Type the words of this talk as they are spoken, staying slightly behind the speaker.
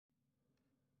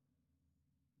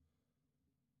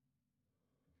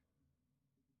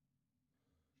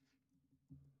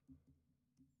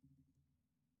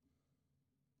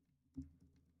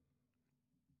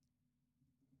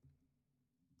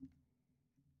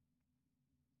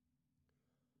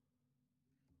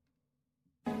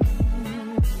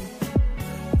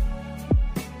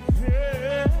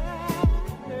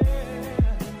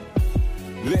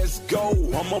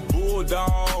I'm a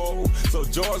bulldog. So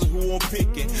Georgia, who I'm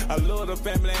picking. I love the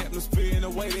family atmosphere and the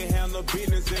way they handle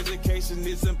business. Education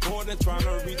is important, trying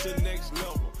to reach the next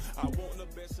level. I want the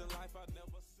best in life, I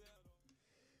never settle.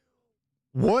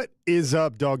 What is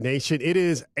up, DawgNation? It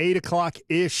is 8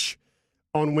 o'clock-ish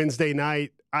on Wednesday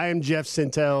night. I am Jeff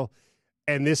Sentell,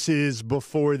 and this is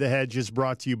Before the Hedges,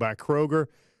 brought to you by Kroger.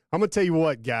 I'm going to tell you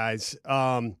what, guys.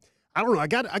 I don't know. I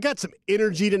got some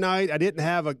energy tonight. I didn't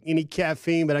have any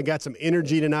caffeine, but I got some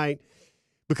energy tonight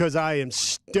because I am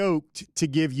stoked to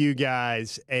give you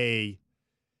guys a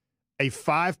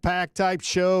 5-pack type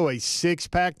show, a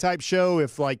 6-pack type show.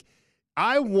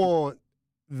 I want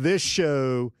this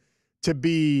show to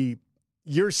be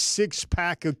your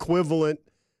 6-pack equivalent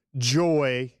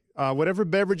joy, whatever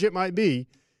beverage it might be,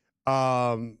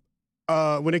 when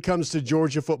it comes to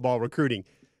Georgia football recruiting.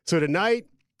 So tonight,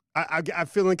 I'm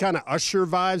feeling kind of Usher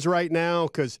vibes right now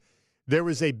because there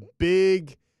was a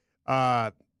big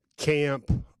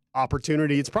camp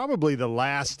opportunity. It's probably the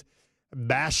last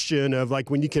bastion of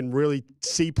when you can really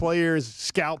see players,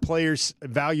 scout players,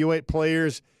 evaluate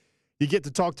players. You get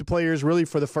to talk to players really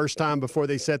for the first time before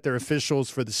they set their officials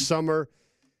for the summer.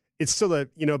 It's still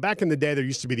back in the day, there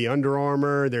used to be the Under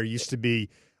Armour. There used to be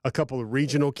a couple of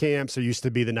regional camps. There used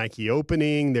to be the Nike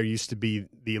Opening. There used to be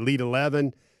the Elite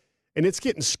 11. And it's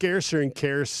getting scarcer and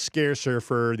scarcer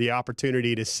for the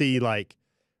opportunity to see,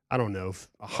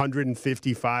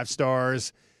 155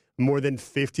 stars, more than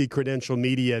 50 credential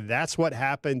media. That's what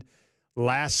happened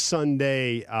last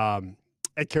Sunday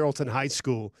at Carrollton High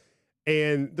School.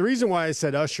 And the reason why I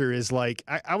said Usher is,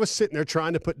 I was sitting there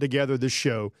trying to put together this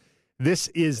show. This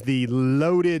is the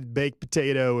loaded baked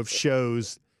potato of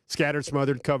shows, scattered,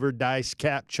 smothered, covered, diced,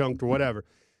 capped, chunked, or whatever.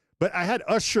 But I had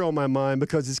Usher on my mind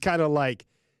because it's kind of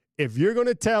if you're going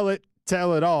to tell it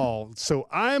all. So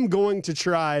I'm going to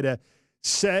try to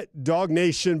set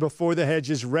DawgNation Before the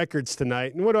Hedges records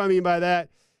tonight. And what do I mean by that?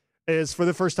 Is for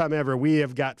the first time ever, we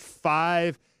have got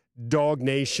 5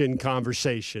 DawgNation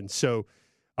conversations. So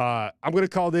I'm going to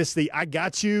call this the I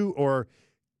Got You or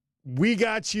We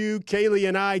Got You, Kaylee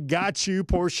and I Got You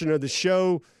portion of the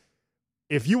show.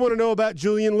 If you want to know about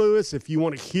Julian Lewis, if you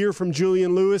want to hear from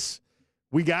Julian Lewis,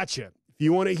 we got you. If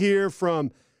you want to hear from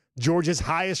Georgia's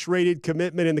highest-rated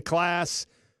commitment in the class,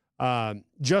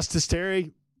 Justus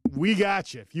Terry, we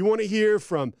got you. If you want to hear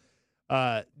from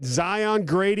Zion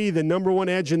Grady, the number 1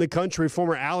 edge in the country,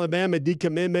 former Alabama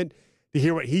decommitment, to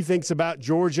hear what he thinks about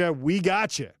Georgia, we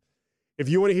got you. If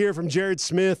you want to hear from Jared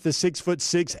Smith, the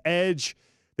 6'6" edge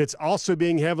that's also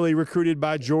being heavily recruited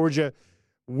by Georgia,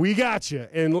 we got you.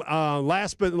 And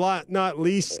last but not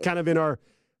least, kind of in our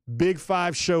Big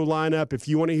 5 show lineup, if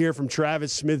you want to hear from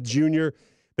Travis Smith Jr.,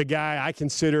 the guy I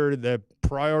consider the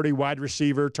priority wide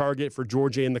receiver target for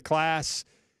Georgia in the class.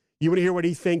 You want to hear what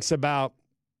he thinks about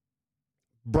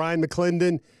Brian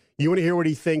McClendon. You want to hear what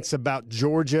he thinks about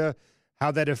Georgia,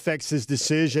 how that affects his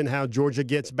decision, how Georgia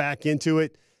gets back into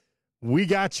it. We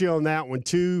got you on that one,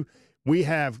 too. We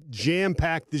have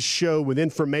jam-packed this show with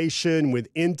information,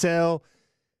 with intel.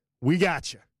 We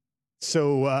got you.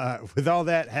 So with all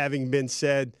that having been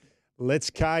said, let's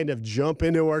kind of jump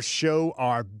into our show,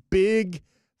 our Big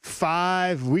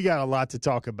 5. We got a lot to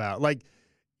talk about.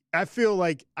 I feel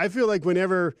like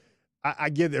whenever I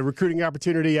get a recruiting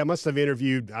opportunity, I must have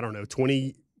interviewed,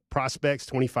 20 prospects,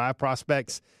 25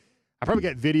 prospects. I probably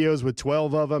got videos with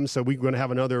 12 of them, so we're going to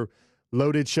have another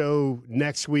loaded show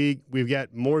next week. We've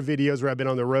got more videos where I've been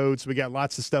on the road, so we got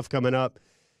lots of stuff coming up.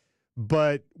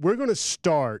 But we're going to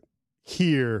start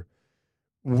here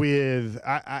with,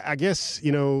 I guess,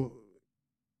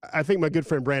 I think my good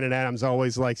friend Brandon Adams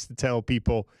always likes to tell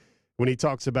people when he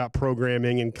talks about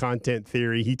programming and content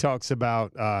theory, he talks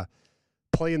about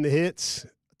playing the hits,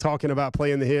 talking about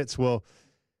playing the hits. Well,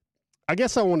 I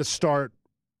guess I want to start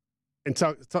and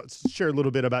share a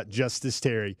little bit about Justus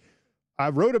Terry. I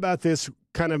wrote about this,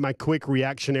 kind of my quick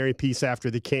reactionary piece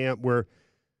after the camp where,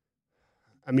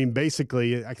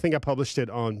 basically, I think I published it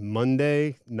on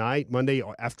Monday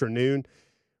afternoon,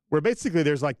 where basically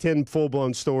there's 10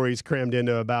 full-blown stories crammed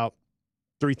into about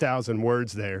 3,000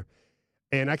 words there.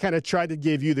 And I kind of tried to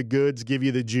give you the goods, give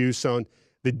you the juice on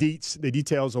the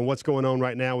details on what's going on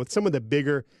right now with some of the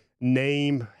bigger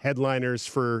name headliners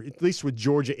for, at least with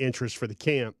Georgia interest for the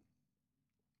camp.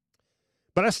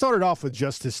 But I started off with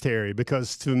Justus Terry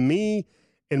because to me,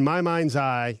 in my mind's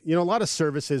eye, a lot of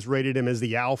services rated him as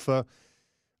the alpha.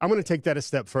 I'm going to take that a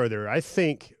step further. I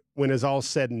think when it's all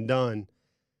said and done,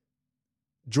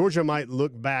 Georgia might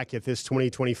look back at this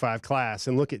 2025 class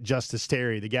and look at Justus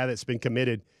Terry, the guy that's been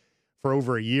committed for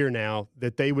over a year now,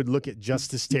 that they would look at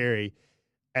Justus Terry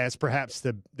as perhaps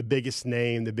the biggest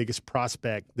name, the biggest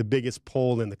prospect, the biggest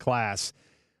pull in the class.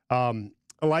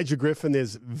 Elijah Griffin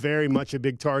is very much a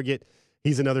big target.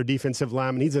 He's another defensive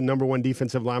lineman. He's a number 1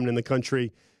 defensive lineman in the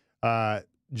country.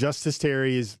 Justus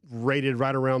Terry is rated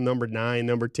right around number 9,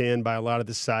 number 10 by a lot of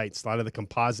the sites, a lot of the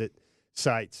composite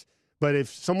sites. But if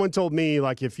someone told me,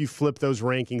 like, if you flip those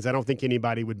rankings, I don't think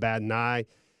anybody would bat an eye.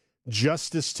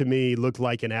 Justus, to me, looked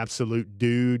like an absolute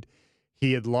dude.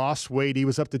 He had lost weight. He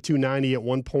was up to 290 at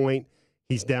one point.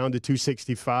 He's down to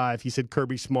 265. He said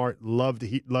Kirby Smart loved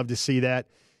to see that.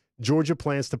 Georgia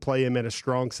plans to play him at a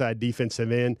strong side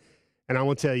defensive end. And I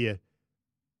want to tell you,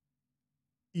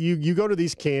 you go to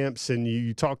these camps and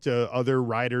you talk to other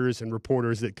writers and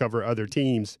reporters that cover other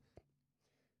teams,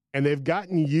 and they've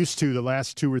gotten used to the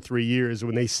last 2 or 3 years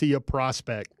when they see a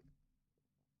prospect,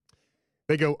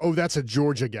 they go, oh, that's a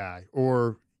Georgia guy,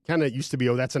 or kind of used to be,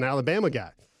 oh, that's an Alabama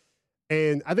guy.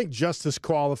 And I think Justus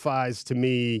qualifies to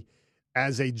me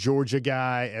as a Georgia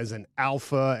guy, as an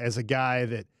alpha, as a guy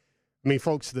that, I mean,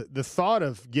 folks, the thought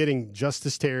of getting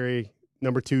Justus Terry,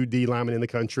 number 2 D lineman in the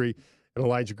country, and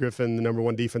Elijah Griffin, the number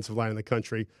 1 defensive line in the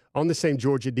country, on the same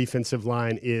Georgia defensive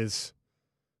line is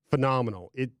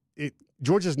phenomenal.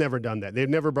 Georgia's never done that. They've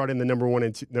never brought in the number 1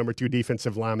 and number 2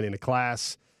 defensive lineman in a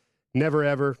class. Never,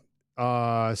 ever.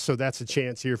 So that's a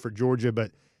chance here for Georgia.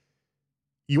 But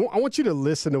I want you to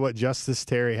listen to what Justus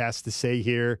Terry has to say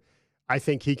here. I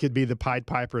think he could be the Pied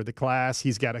Piper of the class.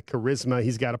 He's got a charisma.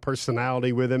 He's got a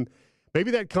personality with him.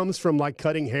 Maybe that comes from, like,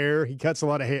 cutting hair. He cuts a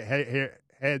lot of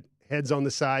heads on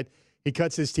the side. He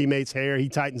cuts his teammates' hair. He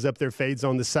tightens up their fades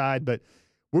on the side. But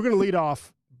we're going to lead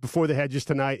off Before the Hedges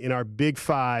tonight in our Big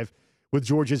Five with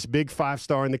Georgia's big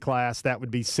 5-star in the class. That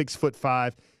would be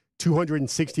 6'5",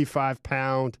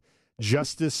 265-pound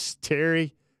Justus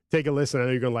Terry. Take a listen. I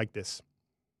know you're going to like this.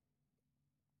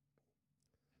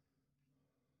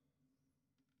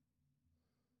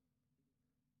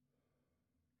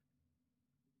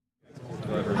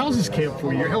 How's this camp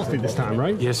for you? You're healthy this time,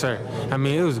 right? Yes, sir. I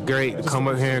mean, it was great to come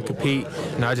up here and compete.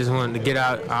 I just wanted to get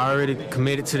out. I already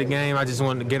committed to the game. I just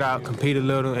wanted to get out, compete a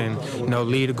little, and,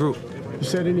 lead a group. You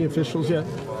said any officials yet?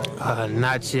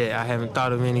 Not yet. I haven't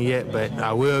thought of any yet, but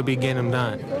I will be getting them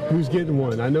done. Who's getting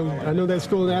one? I know that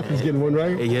school in Athens getting one,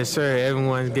 right? Yes, sir.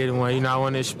 Everyone's getting one. I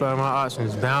want to explore my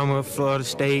options. Bama, Florida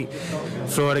State,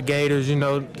 Florida Gators,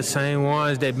 the same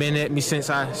ones that been at me since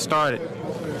I started.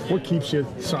 What keeps you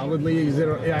solidly? Is it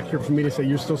accurate for me to say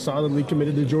you're still solidly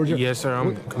committed to Georgia? Yes, sir.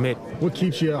 I'm committed. What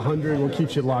keeps you 100? What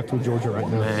keeps you locked with Georgia right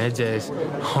now? Man, it's just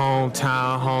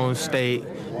hometown, home state,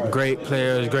 great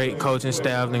players, great coaching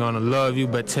staff. They're going to love you,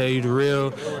 but tell you the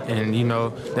real. And,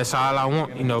 that's all I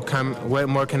want. What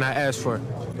more can I ask for?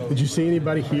 Did you see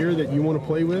anybody here that you want to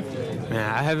play with?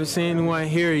 Man, I haven't seen anyone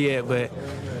here yet, but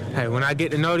hey, when I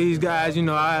get to know these guys,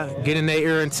 I get in their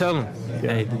ear and tell them,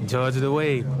 hey, Georgia the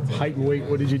way. Height and weight,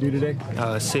 what did you do today?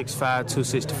 6'5",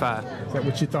 265. Is that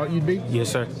what you thought you'd be? Yes,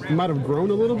 sir. You might have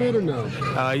grown a little bit or no?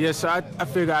 Yes, sir. I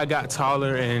figured I got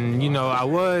taller, and, I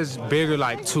was bigger,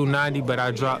 like 290, but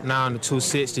I dropped down to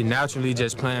 260 naturally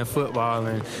just playing football,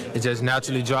 and it just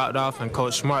naturally dropped off, and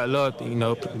Coach Smart loved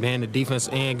it, being the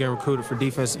defensive end, getting recruited for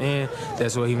defensive end.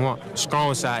 That's what he wants,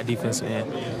 strong side defensive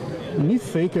end. When you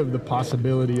think of the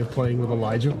possibility of playing with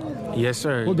Elijah, yes,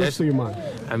 sir. What goes through your mind?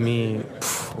 I mean,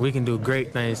 we can do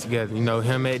great things together.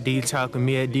 Him at D-Talk and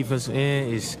me at defensive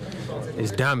end is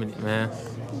dominant, man.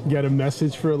 You got a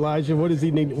message for Elijah? What does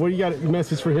he need? What do you got a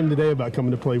message for him today about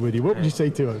coming to play with you? What would you say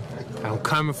to him? I'm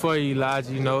coming for you,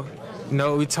 Elijah.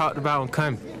 We talked about I'm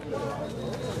coming.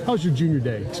 How's your junior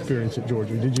day experience at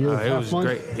Georgia? Did you have fun?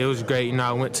 Great. It was great.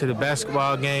 I went to the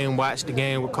basketball game, watched the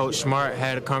game with Coach Smart,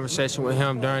 had a conversation with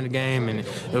him during the game, and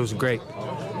it was great.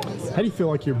 How do you feel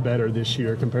like you're better this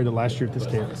year compared to last year at this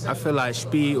camp? I feel like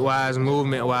speed-wise,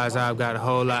 movement-wise, I've got a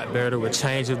whole lot better with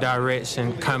change of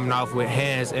direction, coming off with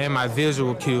hands and my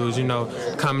visual cues,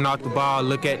 coming off the ball,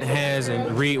 look at the hands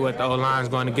and read what the O-line's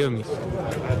going to give me.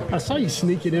 I saw you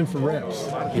sneak it in for reps.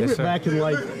 You went sir. back in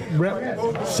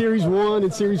rep Series 1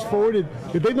 and Series 4. Did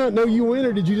they not know you win,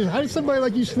 or how did somebody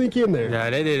like you sneak in there? Yeah,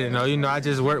 they didn't know. I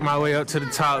just worked my way up to the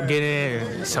top, get in,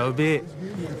 and so be it.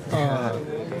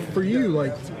 For you,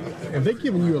 have they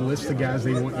given you a list of guys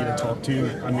they want you to talk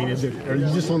to? I mean, are you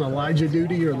just on Elijah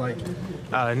duty or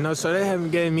No, so they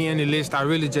haven't given me any list. I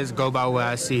really just go by what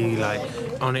I see. Like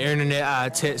on the internet, I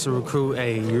text a recruit,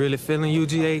 hey, you really feeling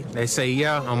UGA? They say,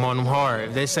 yeah, I'm on them hard.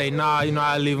 If they say, nah,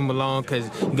 I leave them alone because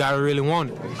you got to really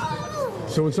want it.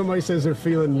 So when somebody says they're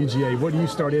feeling UGA, what do you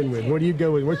start in with? What do you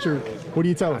go with? What do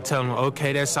you tell them? I tell them,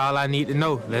 okay, that's all I need to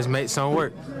know. Let's make something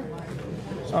work.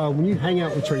 When you hang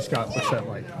out with Trey Scott, what's that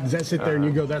like? Does that sit there and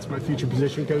you go, that's my future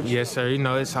position coach? Yes, sir. You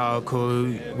know, it's all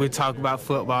cool. We talk about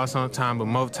football sometimes, but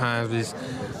most times it's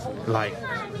like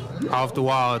off the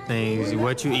wall things,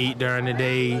 what you eat during the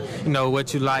day, you know,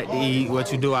 what you like to eat,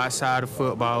 what you do outside of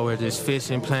football, whether it's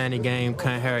fishing, playing the game,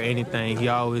 can't hurt anything. He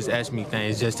always asks me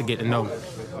things just to get to know me.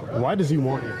 Why does he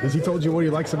want you? Has he told you what he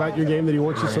likes about your game that he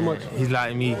wants you so much? He's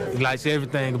like me. He likes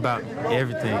everything about me,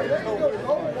 everything.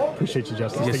 Appreciate you,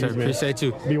 Justus. Yes, sir. Appreciate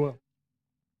you. Be well.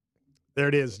 There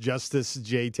it is, Justus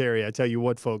J. Terry. I tell you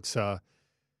what, folks, there's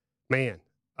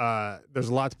a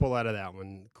lot to pull out of that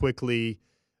one. Quickly,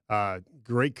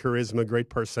 great charisma, great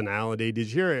personality. Did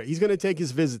you hear it? He's going to take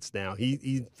his visits now.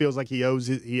 He feels like he owes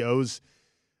the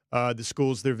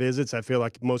schools their visits. I feel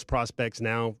like most prospects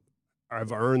now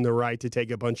have earned the right to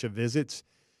take a bunch of visits.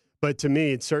 But to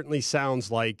me, it certainly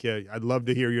sounds like I'd love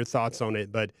to hear your thoughts on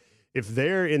it. But if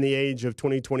they're in the age of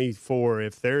 2024,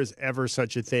 if there's ever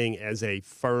such a thing as a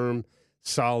firm,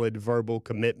 solid verbal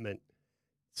commitment,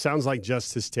 sounds like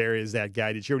Justus Terry is that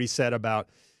guy. Did you hear what he said about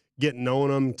getting on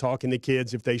them, talking to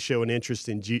kids if they show an interest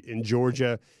in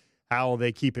Georgia, how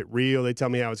they keep it real? They tell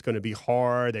me how it's going to be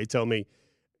hard. They tell me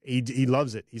he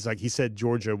loves it. He said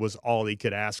Georgia was all he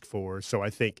could ask for. So I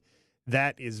think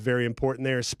that is very important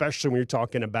there, especially when you're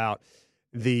talking about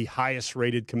the highest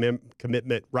rated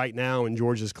commitment right now in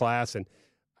Georgia's class. And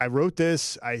I wrote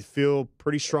this. I feel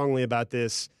pretty strongly about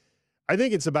this. I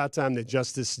think it's about time that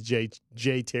Justus J.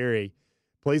 Terry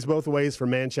plays both ways for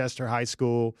Manchester High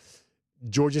School.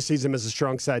 Georgia sees him as a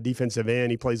strong side defensive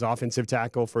end. He plays offensive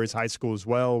tackle for his high school as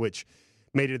well, which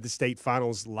made it to the state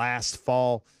finals last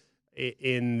fall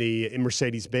in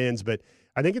Mercedes-Benz. But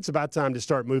I think it's about time to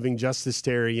start moving Justus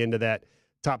Terry into that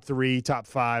top 3, top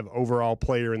 5 overall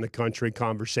player in the country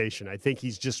conversation. I think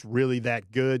he's just really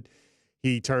that good.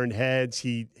 He turned heads.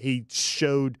 He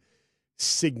showed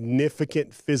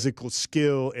significant physical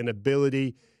skill and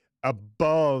ability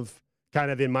above,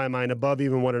 kind of in my mind, above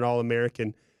even what an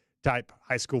All-American type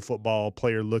high school football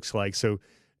player looks like. So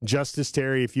Justus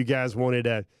Terry, if you guys wanted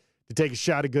to take a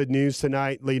shot of good news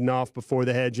tonight, leading off Before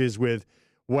the Hedges with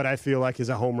what I feel like is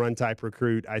a home run type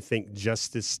recruit, I think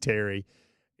Justus Terry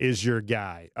is your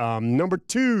guy. Number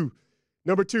two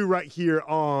right here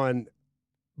on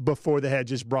Before the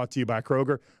Hedges, brought to you by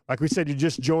Kroger. Like we said, you're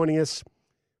just joining us.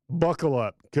 Buckle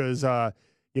up, because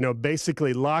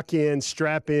basically lock in,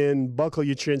 strap in, buckle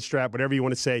your chin strap, whatever you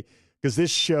want to say, because this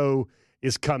show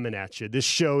is coming at you. This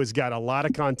show has got a lot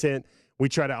of content. We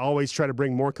always try to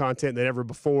bring more content than ever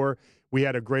before. We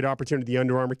had a great opportunity at the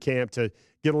Under Armour camp to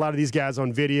get a lot of these guys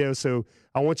on video. So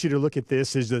I want you to look at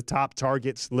this as the top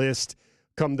targets list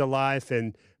come to life.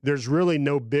 And there's really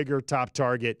no bigger top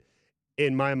target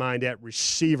in my mind at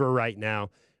receiver right now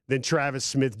than Travis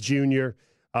Smith Jr.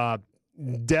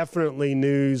 Definitely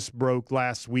news broke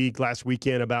last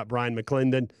weekend about Brian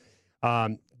McClendon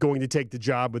going to take the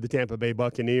job with the Tampa Bay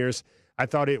Buccaneers. I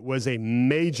thought it was a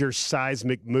major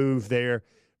seismic move there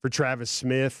for Travis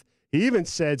Smith. He even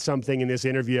said something in this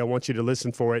interview. I want you to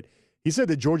listen for it. He said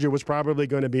that Georgia was probably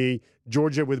going to be,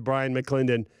 Georgia with Brian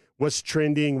McClendon was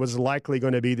trending, was likely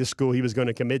going to be the school he was going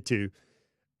to commit to.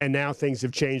 And now things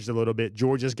have changed a little bit.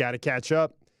 Georgia's got to catch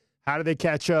up. How do they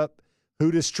catch up? Who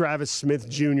does Travis Smith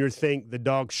Jr. think the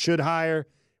Dogs should hire?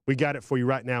 We got it for you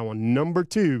right now on number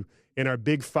 2 in our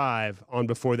Big 5 on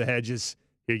Before the Hedges.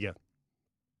 Here you go.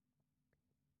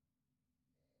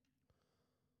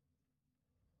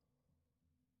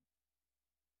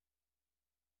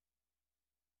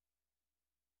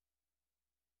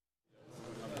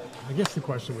 I guess the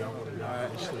question we all want to know,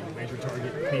 obviously, major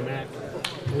target, P-Mac.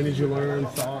 When did you learn?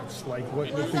 Thoughts? Like, what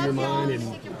went through your mind?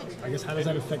 And I guess, how does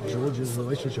that affect Georgia's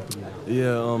relationship with you?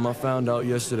 Yeah, I found out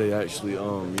yesterday, actually.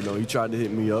 He tried to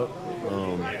hit me up.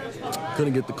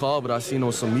 Couldn't get the call, but I seen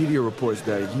on some media reports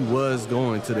that he was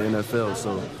going to the NFL.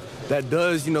 So that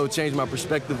does, change my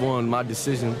perspective on my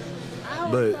decision.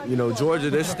 But, Georgia,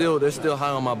 they're still high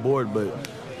on my board, but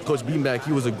Coach Beanback,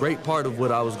 he was a great part of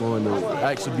what I was going to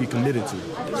actually be committed to.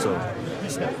 So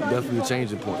it's definitely a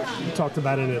changing point. You talked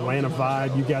about an Atlanta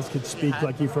vibe. You guys could speak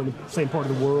like you're from the same part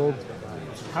of the world.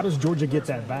 How does Georgia get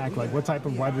that back? Like, what type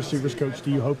of wide receivers coach do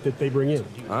you hope that they bring in?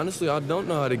 Honestly, I don't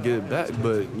know how to get it back,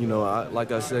 but,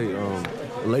 like I say,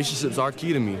 relationships are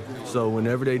key to me. So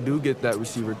whenever they do get that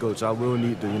receiver coach, I will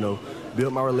need to,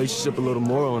 build my relationship a little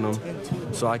more on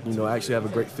them so I can, actually have a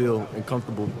great feel and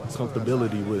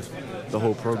comfortability with the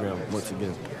whole program once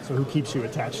again. So who keeps you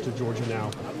attached to Georgia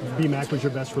now? B-Mac was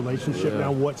your best relationship.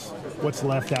 Now what's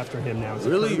left after him now? Is it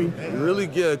Really,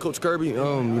 yeah, Coach Kirby, you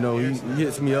know, he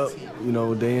hits me up, you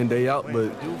know, day in, day out.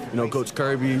 But, you know, Coach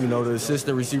Kirby, you know, the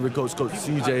assistant receiver coach, Coach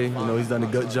CJ, you know, he's done a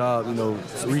good job, you know,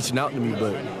 reaching out to me.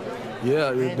 But,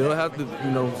 yeah, they'll have to,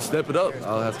 you know, step it up,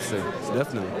 I'll have to say,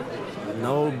 definitely.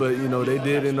 No, but, you know, they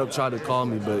did end up trying to call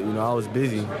me, but, you know, I was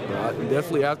busy. But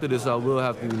definitely after this, I will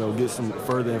have to, you know, get some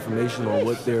further information on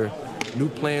what their new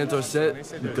plans are set,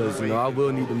 because, you know, I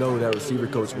will need to know who that receiver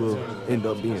coach will end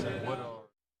up being.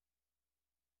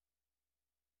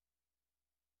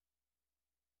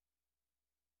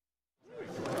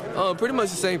 Pretty much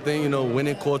the same thing, you know,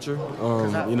 winning culture.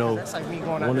 You know,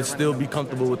 want to still be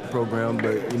comfortable with the program,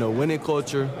 but, you know, winning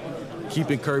culture,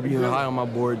 keeping Kirby high on my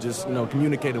board, just, you know,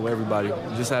 communicating with everybody,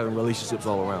 just having relationships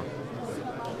all around.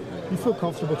 You feel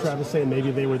comfortable, Travis, saying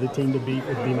maybe they were the team to beat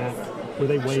with B-Mac? Were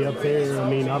they way up there? I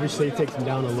mean, obviously it takes them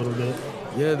down a little bit.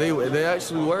 Yeah, they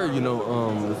actually were, you know.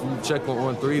 If you check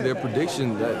on 3, their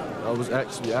prediction, that was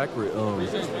actually accurate.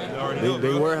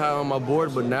 They were high on my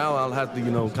board, but now I'll have to, you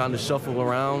know, kind of shuffle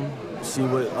around, see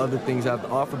what other things I have to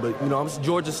offer. But, you know,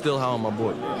 Georgia's still high on my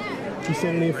board. You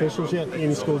seen any officials yet?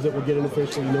 Any schools that will get an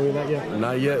official? You know that yet?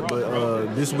 Not yet,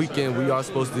 but this weekend we are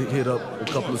supposed to hit up a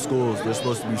couple of schools. They're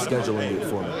supposed to be scheduling it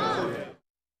for me.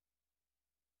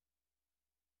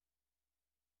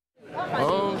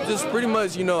 Just pretty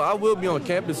much, you know, I will be on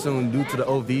campus soon due to the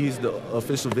OVs, the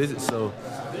official visits. So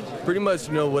pretty much,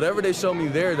 you know, whatever they show me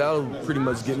there, that'll pretty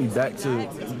much get me back to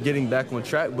getting back on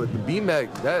track. But the BMAC,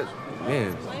 that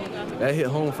hit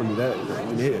home for me. That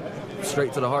hit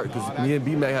straight to the heart, because me and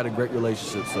BMAC had a great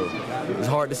relationship, so it's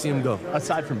hard to see him go.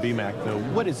 Aside from BMAC, though,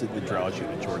 what is it that draws you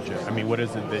to Georgia? I mean, what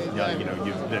is it that you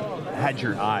know that had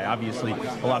your eye? Obviously,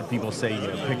 a lot of people say, you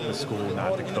know, pick the school,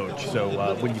 not the coach.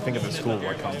 So when you think of the school,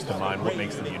 what comes to mind? What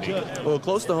makes them unique? Well,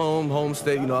 close to home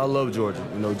state. You know, I love Georgia.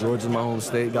 You know, Georgia's my home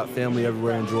state. Got family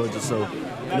everywhere in Georgia, so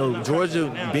you know,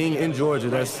 Georgia, being in Georgia,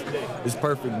 is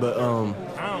perfect. But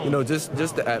you know, just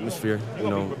the atmosphere, you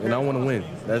know, and I want to win.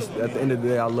 That's at the end of the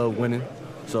day, I love winning,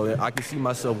 so I can see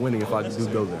myself winning if I do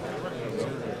go there.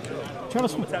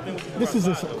 Travis, this is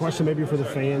a question maybe for the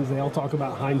fans. They all talk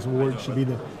about Hines Ward should be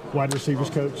the wide receivers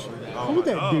coach. What would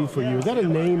that do for you? Is that a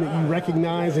name that you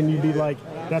recognize and you'd be like,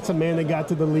 that's a man that got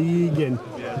to the league and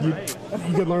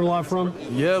you could learn a lot from?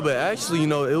 Yeah, but actually, you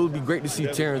know, it would be great to see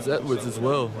Terrence Edwards as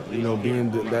well, you know,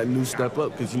 being that new step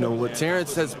up, because, you know, what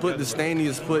Terrence has put, the stain he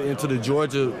has put into the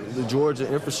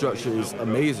Georgia infrastructure is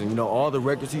amazing. You know, all the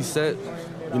records he set.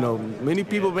 You know, many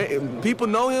people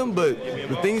know him, but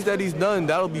the things that he's done,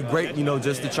 that'll be great, you know,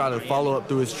 just to try to follow up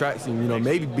through his tracks and, you know,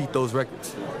 maybe beat those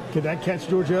records. Could that catch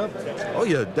Georgia up? Oh,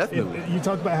 yeah, definitely. You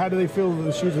talked about how do they feel in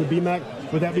the shoes with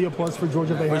BMAC. Would that be a plus for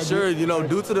Georgia if they had? For sure, you know,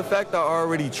 due to the fact I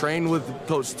already trained with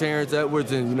Coach Terrence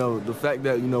Edwards, and, you know, the fact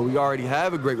that, you know, we already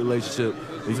have a great relationship.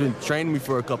 He's been training me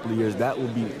for a couple of years. That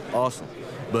would be awesome.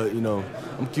 But, you know,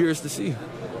 I'm curious to see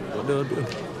what they'll do.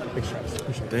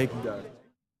 Thank you, guys.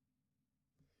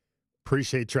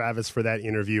 Appreciate Travis for that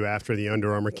interview after the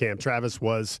Under Armour camp. Travis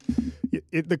was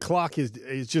the clock is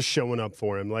just showing up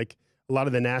for him. Like a lot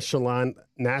of the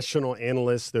national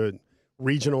analysts, the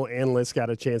regional analysts got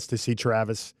a chance to see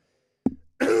Travis.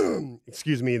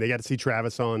 Excuse me, they got to see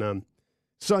Travis on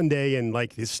Sunday, and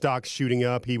like his stock's shooting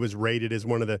up. He was rated as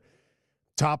one of the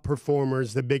top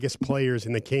performers, the biggest players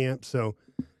in the camp. So,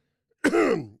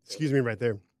 excuse me, right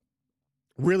there.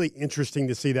 Really interesting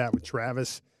to see that with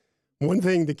Travis. One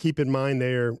thing to keep in mind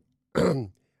there,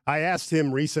 I asked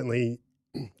him recently,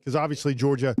 because obviously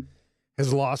Georgia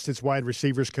has lost its wide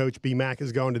receivers coach. B-Mac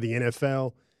has gone to the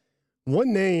NFL.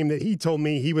 One name that he told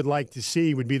me he would like to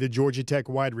see would be the Georgia Tech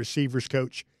wide receivers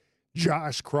coach,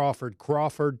 Josh Crawford.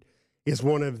 Crawford is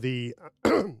one of the,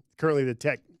 currently the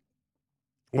Tech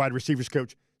wide receivers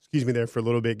coach. Excuse me there for a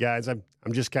little bit, guys. I'm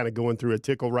just kind of going through a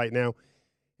tickle right now.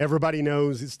 Everybody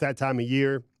knows it's that time of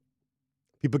year.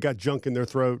 People got junk in their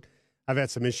throat. I've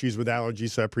had some issues with allergies,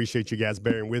 so I appreciate you guys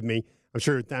bearing with me.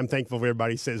 I'm thankful for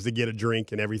everybody says to get a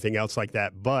drink and everything else like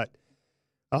that. But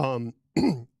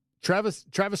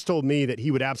Travis told me that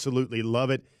he would absolutely love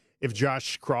it if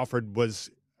Josh Crawford was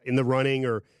in the running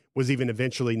or was even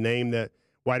eventually named the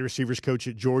wide receivers coach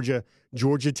at Georgia.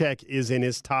 Georgia Tech is in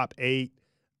his top 8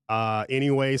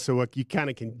 anyway, so you kind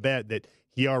of can bet that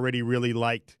he already really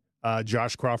liked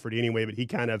Josh Crawford anyway, but he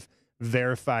kind of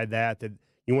verified that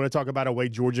you want to talk about a way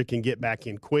Georgia can get back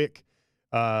in quick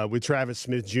with Travis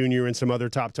Smith Jr. and some other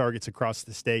top targets across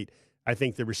the state. I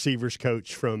think the receivers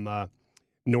coach from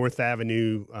North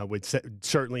Avenue would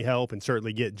certainly help and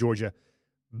certainly get Georgia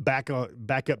back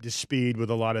up to speed with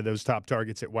a lot of those top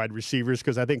targets at wide receivers,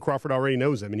 because I think Crawford already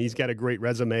knows him, and he's got a great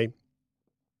resume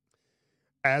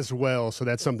as well. So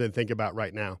that's something to think about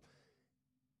right now.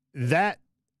 That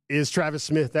is Travis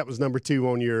Smith. That was number 2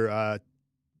 on your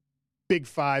Big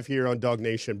Five here on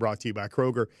DawgNation, brought to you by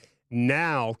Kroger.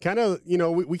 Now, kind of,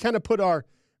 we kind of put our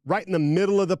right in the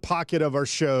middle of the pocket of our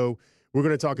show. We're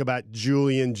going to talk about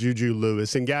Julian Juju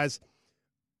Lewis. And guys,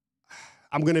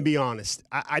 I'm going to be honest.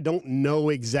 I don't know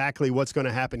exactly what's going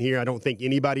to happen here. I don't think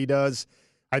anybody does.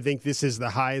 I think this is the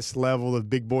highest level of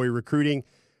big boy recruiting.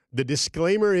 The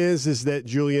disclaimer is that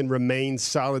Julian remains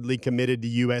solidly committed to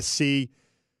USC,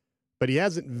 but he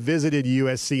hasn't visited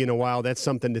USC in a while. That's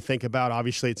something to think about.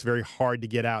 Obviously, it's very hard to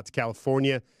get out to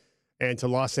California and to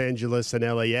Los Angeles and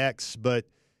LAX. But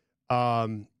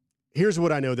here's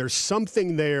what I know. There's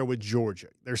something there with Georgia.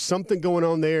 There's something going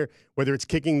on there, whether it's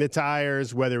kicking the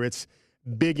tires, whether it's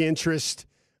big interest.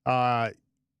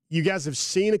 You guys have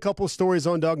seen a couple of stories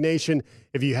on DawgNation.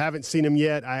 If you haven't seen them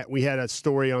yet, we had a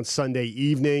story on Sunday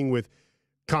evening with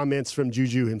comments from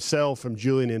Juju himself, from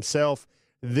Julian himself.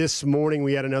 This morning,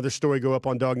 we had another story go up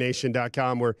on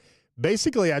DawgNation.com where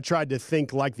basically I tried to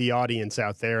think like the audience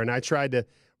out there, and I tried to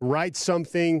write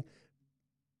something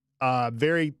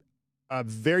very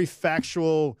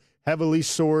factual, heavily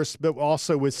sourced, but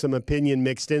also with some opinion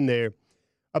mixed in there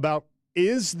about,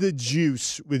 is the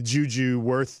juice with Juju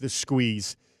worth the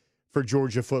squeeze for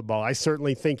Georgia football? I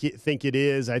certainly think it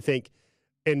is. I think,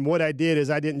 and what I did is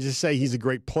I didn't just say he's a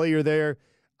great player there.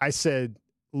 I said,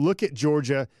 look at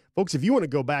Georgia. Folks, if you want to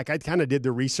go back, I kind of did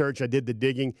the research. I did the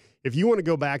digging. If you want to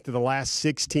go back to the last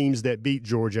 6 teams that beat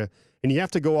Georgia, and you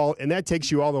have to go and that takes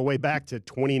you all the way back to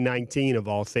 2019 of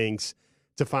all things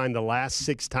to find the last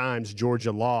 6 times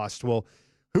Georgia lost. Well,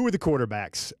 who were the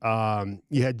quarterbacks?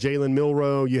 You had Jalen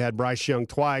Milroe. You had Bryce Young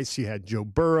twice. You had Joe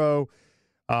Burrow.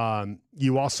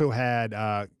 You also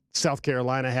had South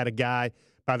Carolina had a guy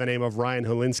by the name of Ryan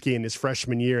Helinski in his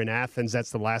freshman year in Athens.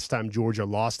 That's the last time Georgia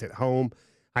lost at home.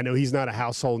 I know he's not a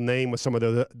household name with some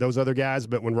of those other guys,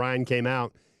 but when Ryan came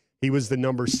out, he was the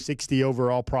number 60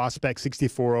 overall prospect,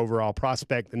 64 overall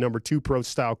prospect, the number 2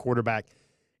 pro-style quarterback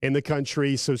in the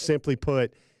country. So simply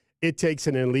put, it takes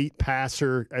an elite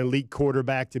passer, elite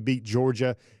quarterback to beat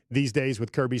Georgia these days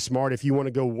with Kirby Smart. If you want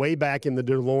to go way back in the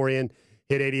DeLorean,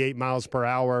 hit 88 miles per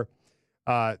hour,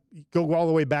 go all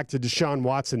the way back to Deshaun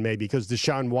Watson maybe, because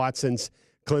Deshaun Watson's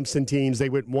Clemson teams, they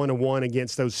went 1-1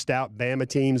 against those stout Bama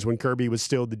teams when Kirby was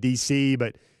still the DC,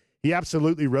 but he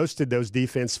absolutely roasted those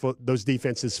defenses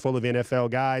full of NFL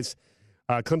guys.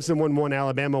 Clemson won 1,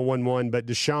 Alabama won 1, but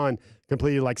Deshaun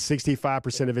completed like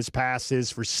 65% of his passes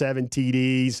for 7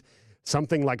 TDs,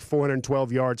 something like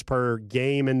 412 yards per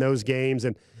game in those games,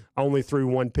 and only threw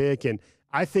 1 pick. And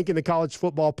I think in the college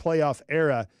football playoff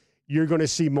era, you're going to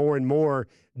see more and more.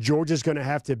 Georgia's going to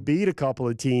have to beat a couple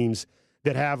of teams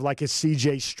that have like a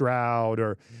C.J. Stroud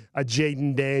or a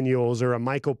Jaden Daniels or a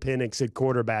Michael Penix at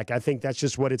quarterback. I think that's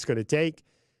just what it's going to take.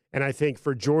 And I think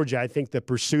for Georgia, I think the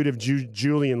pursuit of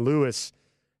Julian Lewis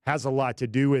has a lot to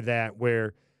do with that,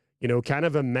 where, kind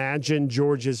of imagine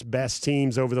Georgia's best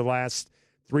teams over the last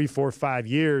 3, 4, 5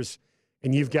 years,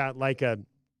 and you've got like a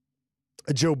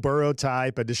Joe Burrow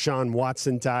type, a Deshaun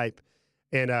Watson type,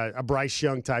 and a Bryce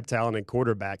Young type talented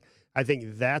quarterback. I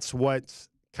think that's what's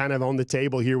kind of on the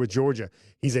table here with Georgia.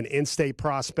 He's an in-state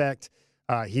prospect.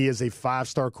 He is a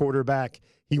 5-star quarterback.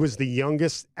 He was the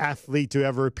youngest athlete to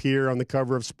ever appear on the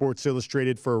cover of Sports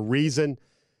Illustrated for a reason.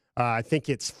 I think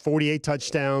it's 48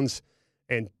 touchdowns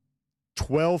and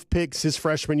 12 picks his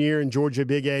freshman year in Georgia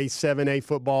Big A, 7A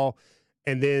football,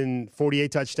 and then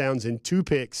 48 touchdowns and 2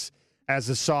 picks as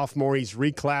a sophomore. He's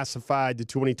reclassified to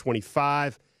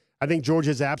 2025. I think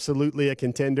Georgia's absolutely a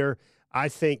contender. I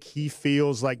think he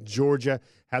feels like Georgia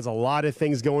has a lot of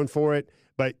things going for it,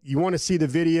 but you want to see the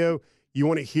video, you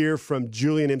want to hear from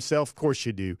Julian himself, of course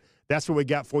you do. That's what we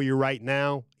got for you right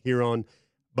now here on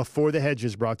Before the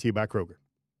Hedges, brought to you by Kroger.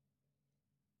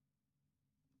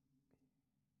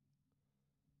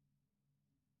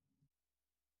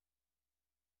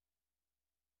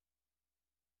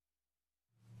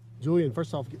 Julian,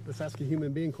 first off, let's ask a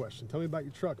human being question. Tell me about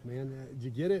your truck, man. Did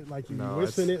you get it? Like, you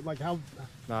missing it? Like, how?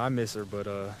 No, I miss her, but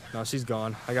no, she's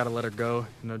gone. I gotta let her go.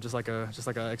 Just like a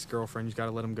ex-girlfriend, you just gotta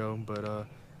let them go. But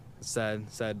it's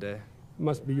sad day.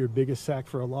 Must be your biggest sack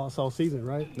for a loss all season,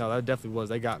 right? No, that definitely was.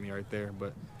 They got me right there,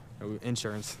 but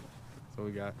insurance, that's what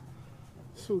we got.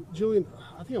 So, Julian,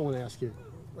 I think I want to ask you.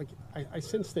 Like, I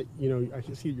sense that I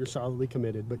can see you're solidly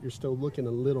committed, but you're still looking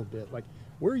a little bit. Like,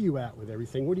 where are you at with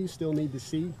everything? What do you still need to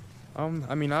see?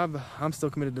 I'm still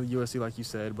committed to USC, like you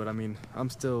said, but I'm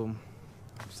still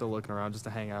looking around just to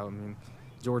hang out.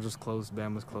 Georgia's close,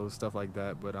 Bama's close, stuff like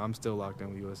that. But I'm still locked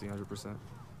in with USC 100%.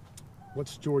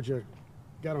 What's Georgia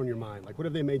got on your mind? Like, what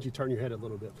have they made you turn your head a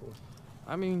little bit for?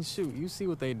 I mean, shoot, you see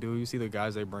what they do. You see the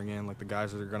guys they bring in, like the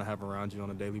guys that they're going to have around you on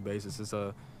a daily basis.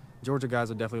 Georgia guys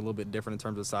are definitely a little bit different in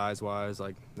terms of size-wise.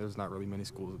 Like, there's not really many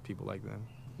schools with people like them.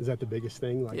 Is that the biggest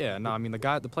thing? Like, yeah, no, I mean,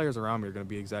 the players around me are going to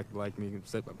be exactly like me,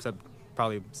 except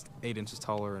probably 8 inches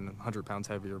taller and 100 pounds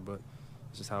heavier, but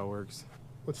it's just how it works.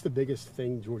 What's the biggest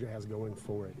thing Georgia has going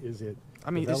for it? Is it? I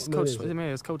mean, it's Coach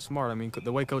Smart. I mean,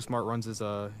 the way Coach Smart runs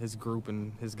his group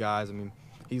and his guys. I mean,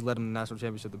 he's led them to the national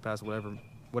championship the past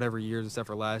whatever years, except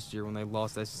for last year when they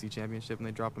lost the SEC championship and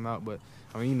they dropped them out. But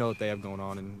I mean, you know what they have going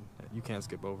on, and you can't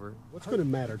skip over it. What's going to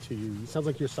matter to you? It sounds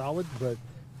like you're solid, but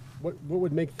what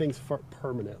would make things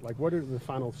permanent? Like, what are the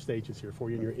final stages here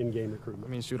for you in your in-game recruitment?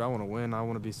 I mean, shoot, I want to win. I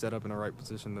want to be set up in the right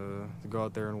position to go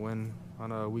out there and win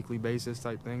on a weekly basis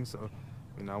type thing. So,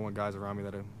 you know, I want guys around me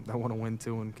that want to win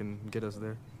too and can get us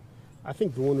there. I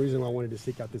think the one reason why I wanted to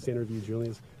seek out this interview, Julian,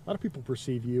 is a lot of people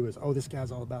perceive you as, oh, this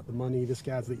guy's all about the money, this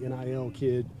guy's the NIL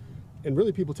kid. And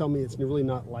really people tell me it's really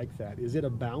not like that. Is it a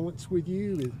balance with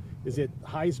you? Is it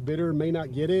highest bidder may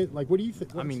not get it? Like, what do you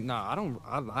think? I mean, I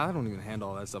don't even handle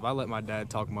all that stuff. I let my dad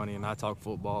talk money and I talk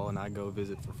football and I go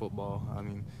visit for football. I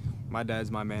mean, my dad's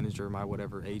my manager, my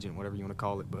whatever agent, whatever you want to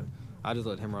call it, but I just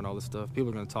let him run all this stuff. People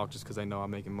are going to talk just because they know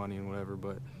I'm making money and whatever,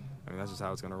 but I mean, that's just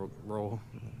how it's going to roll.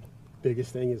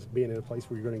 Biggest thing is being in a place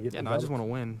where you're going to get I just want to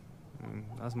win. I mean,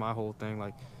 that's my whole thing.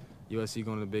 Like, USC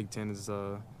going to the Big Ten is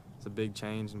it's a big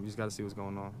change, and we just got to see what's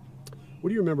going on. What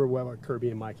do you remember what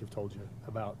Kirby and Mike have told you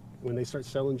about when they start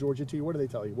selling Georgia to you? What do they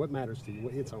tell you? What matters to you?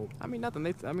 What hits home? I mean, nothing.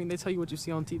 They tell you what you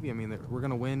see on TV. I mean, we're going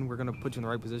to win. We're going to put you in the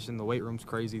right position. The weight room's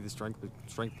crazy, the strength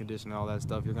conditioning, all that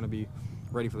stuff. You're going to be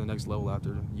ready for the next level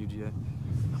after UGA.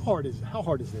 How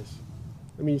hard is this?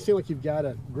 I mean, you seem like you've got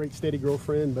a great, steady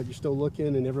girlfriend, but you're still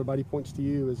looking, and everybody points to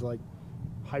you as, like,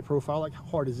 high profile. Like, how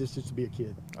hard is this just to be a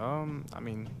kid? I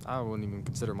mean, I wouldn't even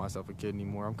consider myself a kid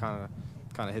anymore. I'm kind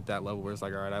of hit that level where it's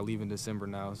like, all right, I leave in December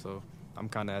now, so I'm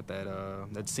kind of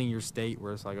at that senior state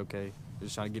where it's like, okay, you're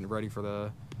just trying to get ready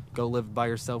for go live by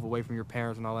yourself away from your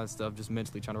parents and all that stuff, just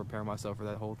mentally trying to prepare myself for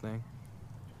that whole thing.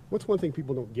 What's one thing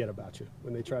people don't get about you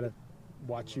when they try to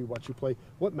watch you play?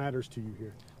 What matters to you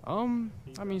here? I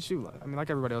mean, shoot, like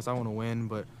everybody else, I want to win,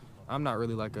 but I'm not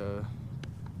really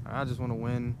I just want to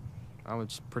win. I'm a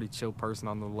pretty chill person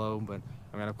on the low, but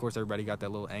I mean, of course, everybody got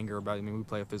that little anger about it. I mean, we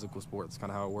play a physical sport. It's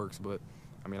kind of how it works, but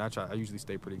I mean, I usually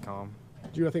stay pretty calm. I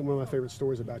think one of my favorite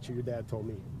stories about you, your dad told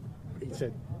me. He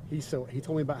said he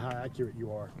told me about how accurate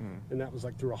you are, and that was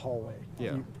like through a hallway.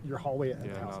 Yeah. Your hallway at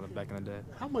the house. No, back in the day.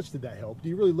 How much did that help? Do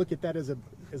you really look at that as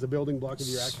a building block of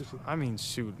your accuracy? I mean,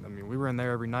 shoot. I mean, we were in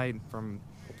there every night from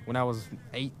when I was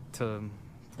 8 to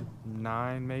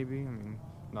 9, maybe. I mean,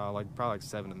 no, probably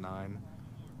 7 to 9.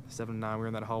 7 to 9, we were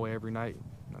in that hallway every night.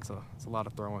 That's a lot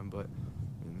of throwing, but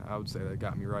I would say that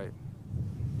got me right.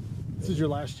 This is your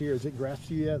last year. Has it grasped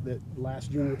you yet? That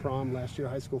last junior prom, last year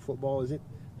high school football, has it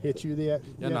hit you yet?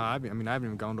 Yeah, no, I haven't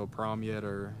even gone to a prom yet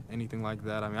or anything like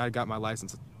that. I mean, I got my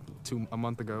license a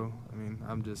month ago. I mean,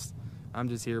 I'm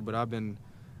just here, but I've been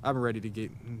ready to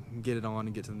get it on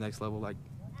and get to the next level. Like,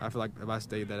 I feel like if I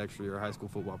stayed that extra year, high school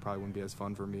football probably wouldn't be as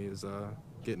fun for me as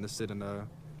getting to sit in a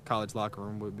college locker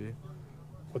room would be.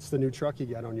 What's the new truck you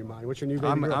got on your mind? What's your new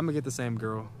baby girl? I'm gonna get the same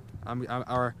girl.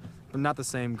 Or not the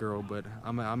same girl, but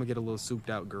I'm gonna get a little souped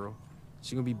out girl.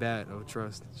 She's gonna be bad, oh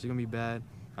trust. She's gonna be bad.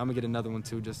 I'm gonna get another one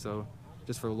too, just for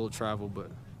a little travel,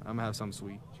 but I'm gonna have something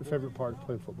sweet. What's your favorite part of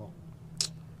playing football?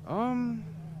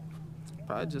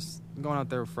 Probably just going out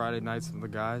there with Friday nights with the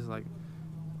guys. Like,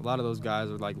 a lot of those guys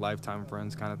are like lifetime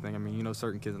friends kind of thing. I mean, you know,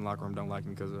 certain kids in the locker room don't like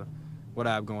me because of what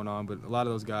I have going on, but a lot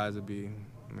of those guys would be,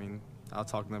 I mean, I'll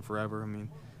talk to them forever. I mean,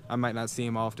 I might not see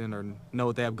them often or know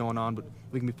what they have going on, but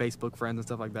we can be Facebook friends and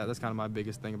stuff like that. That's kind of my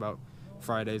biggest thing about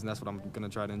Fridays, and that's what I'm going to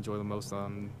try to enjoy the most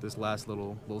on this last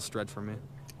little stretch for me.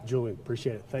 Julian,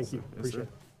 appreciate it. Thank you. Appreciate it.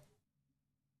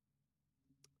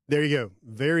 There you go.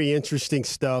 Very interesting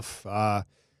stuff.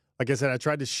 Like I said, I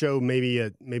tried to show maybe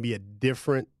a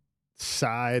different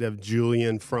side of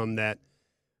Julian from that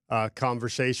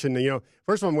conversation. You know,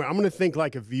 first of all, I'm going to think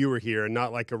like a viewer here and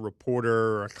not like a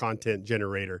reporter or a content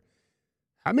generator.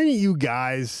 How many of you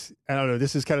guys, I don't know,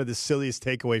 this is kind of the silliest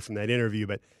takeaway from that interview,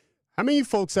 but how many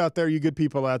folks out there, you good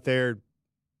people out there,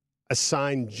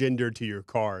 assign gender to your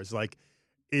cars? Like,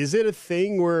 is it a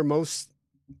thing where most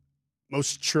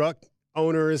truck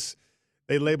owners,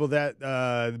 they label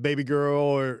that baby girl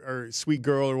or sweet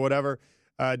girl or whatever?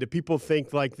 Do people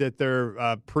think like that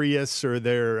their Prius or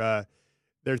their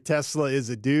their Tesla is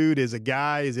a dude, is a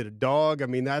guy, is it a dog? I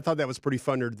mean, I thought that was pretty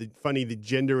funny, the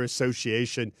gender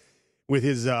association with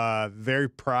his very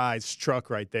prized truck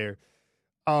right there.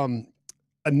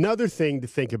 Another thing to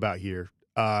think about here,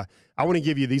 I want to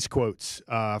give you these quotes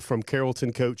from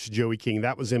Carrollton coach Joey King.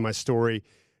 That was in my story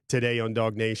today on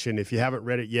DawgNation. If you haven't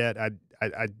read it yet,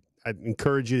 I'd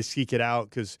encourage you to seek it out,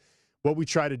 because what we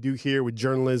try to do here with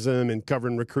journalism and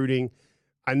covering recruiting,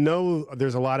 I know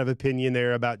there's a lot of opinion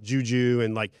there about Juju,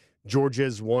 and like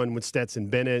Georgia's won with Stetson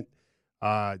Bennett.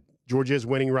 Georgia's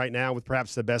winning right now with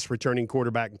perhaps the best returning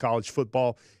quarterback in college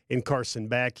football in Carson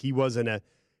Beck.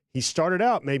 He started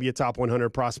out maybe a top 100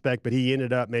 prospect, but he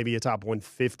ended up maybe a top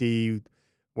 150,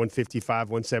 155,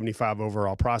 175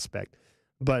 overall prospect.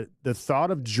 But the thought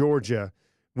of Georgia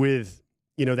with,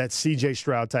 that C.J.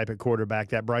 Stroud type of quarterback,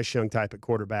 that Bryce Young type of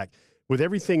quarterback, with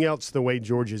everything else the way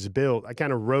Georgia's built, I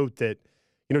kind of wrote that,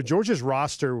 Georgia's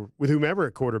roster with whomever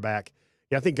at quarterback,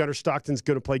 I think Gunnar Stockton's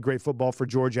going to play great football for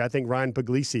Georgia. I think Ryan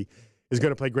Puglisi is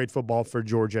going to play great football for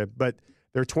Georgia. But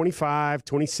they're 25,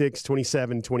 26,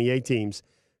 27, 28 teams,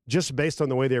 just based on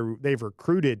the way they've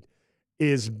recruited,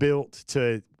 is built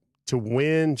to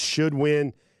win, should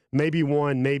win, maybe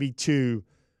one, maybe two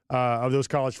of those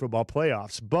college football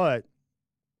playoffs. But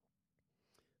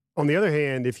on the other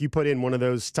hand, if you put in one of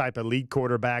those type of elite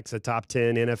quarterbacks, a top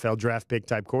 10 NFL draft pick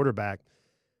type quarterback,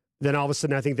 then all of a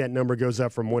sudden I think that number goes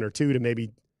up from one or two to maybe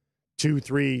two or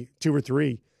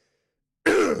three,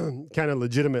 kind of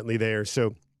legitimately there.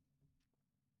 So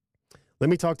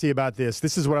let me talk to you about this.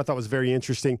 This is what I thought was very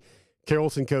interesting.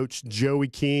 Carrollton coach Joey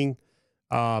King.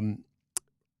 I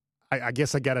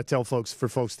guess I got to tell folks, for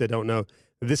folks that don't know,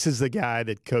 this is the guy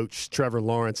that coached Trevor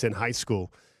Lawrence in high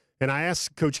school. And I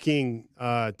asked Coach King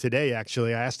today,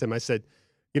 actually, I asked him, I said,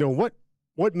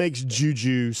 what makes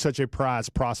Juju such a prize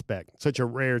prospect, such a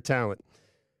rare talent?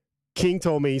 King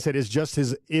told me, he said,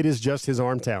 it is just his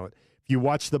arm talent. If you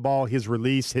watch the ball, his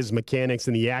release, his mechanics,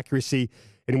 and the accuracy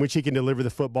in which he can deliver the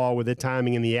football with the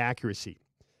timing and the accuracy.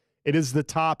 It is the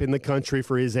top in the country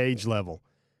for his age level.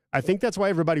 I think that's why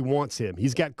everybody wants him.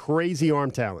 He's got crazy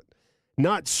arm talent.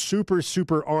 Not super,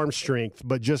 super arm strength,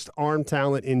 but just arm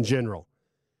talent in general.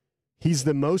 He's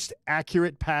the most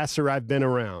accurate passer I've been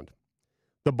around.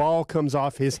 The ball comes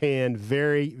off his hand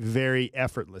very, very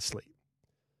effortlessly.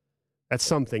 That's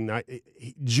something.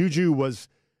 Juju was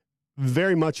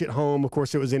very much at home. Of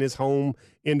course, it was in his home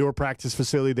indoor practice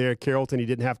facility there at Carrollton. He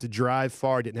didn't have to drive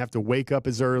far, didn't have to wake up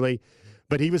as early,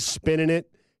 but he was spinning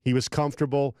it. He was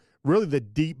comfortable. Really, the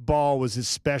deep ball was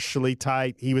especially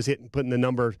tight. He was putting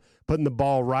the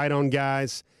ball right on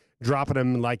guys, dropping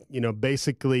them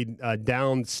basically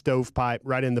down stovepipe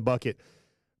right in the bucket.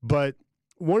 But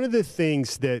one of the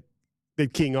things that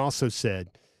King also said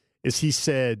is he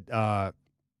said, that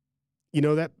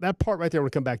part right there I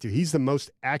want to come back to. He's the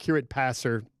most accurate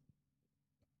passer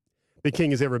that King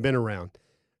has ever been around.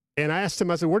 And I asked him,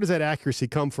 I said, where does that accuracy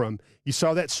come from? You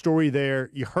saw that story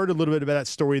there. You heard a little bit about that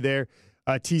story there.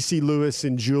 T.C. Lewis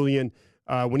and Julian,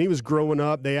 when he was growing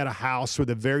up, they had a house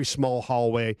with a very small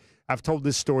hallway. I've told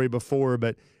this story before,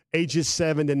 but ages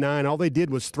 7 to 9, all they did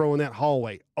was throw in that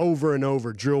hallway over and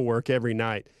over, drill work every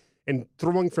night, and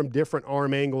throwing from different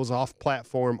arm angles,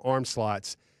 off-platform arm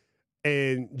slots.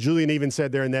 And Julian even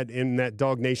said there in that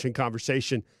DawgNation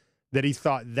conversation that he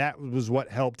thought that was what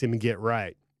helped him get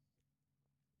right.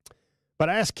 But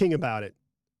I asked King about it.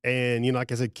 And,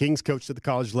 like I said, King's coached at the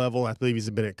college level. I believe he's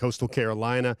been at Coastal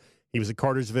Carolina. He was at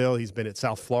Cartersville. He's been at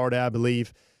South Florida, I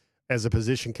believe, as a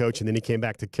position coach. And then he came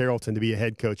back to Carrollton to be a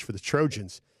head coach for the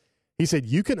Trojans. He said,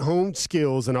 you can hone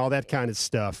skills and all that kind of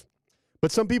stuff,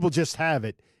 but some people just have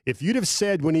it. If you'd have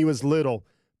said when he was little,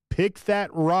 pick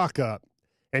that rock up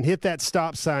and hit that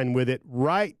stop sign with it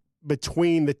right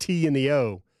between the T and the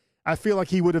O, I feel like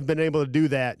he would have been able to do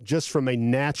that just from a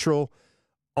natural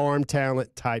arm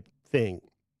talent type thing.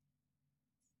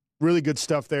 Really good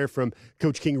stuff there from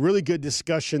Coach King. Really good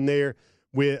discussion there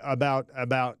about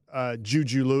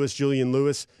Julian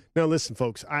Lewis. Now, listen,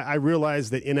 folks, I realize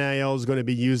that NIL is going to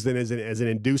be used then as an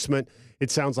inducement.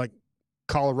 It sounds like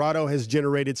Colorado has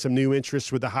generated some new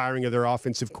interest with the hiring of their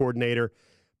offensive coordinator,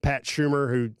 Pat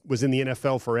Schumer, who was in the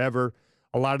NFL forever.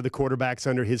 A lot of the quarterbacks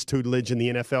under his tutelage in the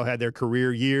NFL had their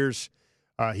career years.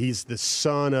 He's the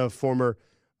son of former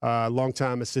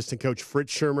longtime assistant coach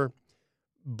Fritz Schumer.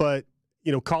 But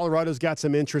Colorado's got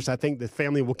some interest. I think the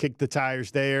family will kick the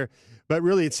tires there. But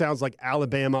really, it sounds like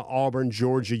Alabama, Auburn,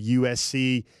 Georgia,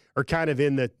 USC are kind of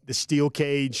in the steel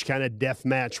cage kind of death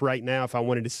match right now. If I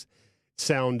wanted to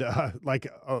sound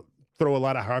throw a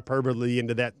lot of hyperbole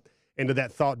into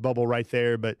that thought bubble right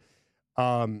there. But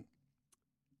I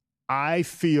I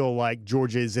feel like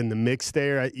Georgia is in the mix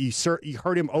there. You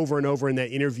heard him over and over in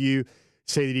that interview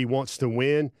say that he wants to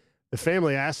win. The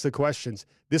family asked the questions.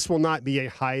 This will not be a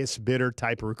highest bidder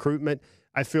type of recruitment.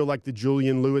 I feel like the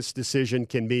Julian Lewis decision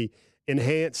can be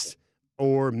enhanced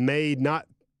or made not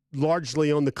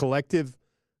largely on the collective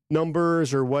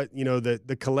numbers or what,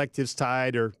 the collectives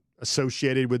tied or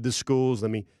associated with the schools.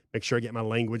 Let me make sure I get my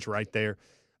language right there.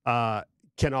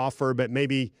 Can offer, but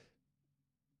maybe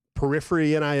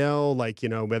periphery NIL,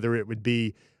 whether it would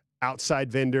be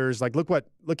outside vendors.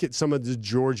 Look at some of the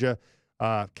Georgia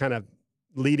kind of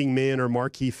leading men or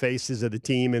marquee faces of the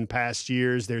team in past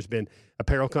years. There's been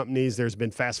apparel companies, there's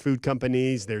been fast food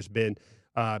companies, there's been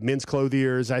men's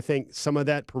clothiers. I think some of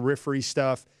that periphery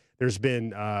stuff, there's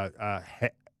been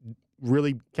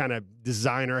really kind of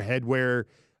designer headwear,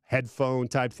 headphone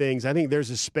type things. I think there's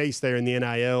a space there in the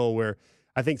NIL where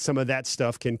I think some of that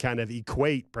stuff can kind of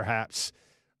equate perhaps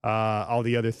all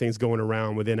the other things going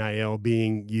around with NIL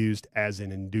being used as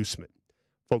an inducement.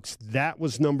 Folks, that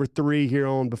was number 3 here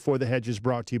on Before the Hedges,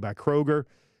 brought to you by Kroger.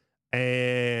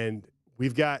 And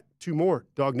we've got 2 more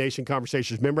DawgNation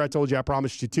conversations. Remember I told you I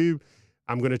promised you 2.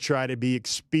 I'm going to try to be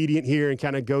expedient here and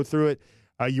kind of go through it.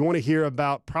 You want to hear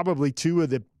about probably 2 of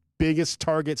the biggest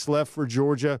targets left for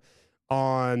Georgia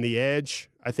on the edge.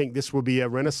 I think this will be a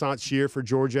renaissance year for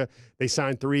Georgia. They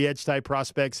signed 3 edge-type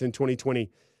prospects in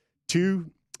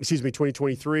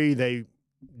 2023. They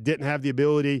didn't have the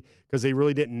ability because they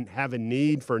really didn't have a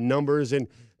need for numbers in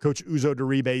Coach Uzo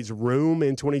Deribe's room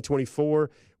in 2024,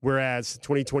 whereas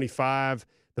 2025,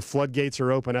 the floodgates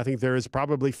are open. I think there is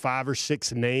probably 5 or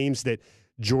 6 names that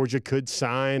Georgia could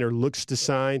sign or looks to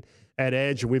sign at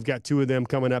edge, and we've got 2 of them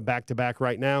coming up back-to-back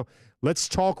right now. Let's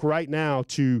talk right now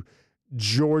to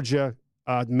Georgia,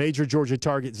 major Georgia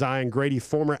target Zion Grady,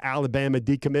 former Alabama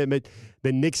decommitment.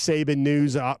 The Nick Saban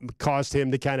news caused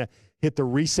him to kind of hit the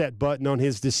reset button on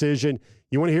his decision.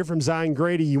 You want to hear from Zion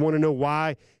Grady? You want to know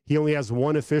why he only has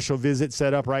 1 official visit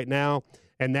set up right now,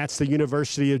 and that's the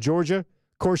University of Georgia?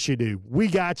 Of course you do. We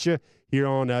got you here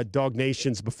on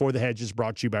DawgNation's Before the Hedges,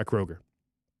 brought to you by Kroger.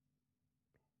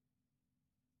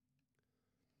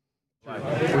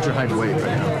 What's your height and weight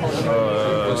right now?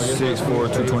 6'4",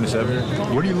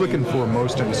 227. What are you looking for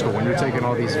most in the school when you're taking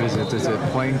all these visits? Is it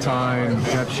playing time,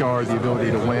 depth chart, the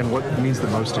ability to win? What means the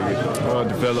most to you?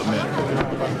 Development.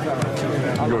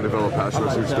 You going to develop pass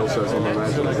rushing skill sets on the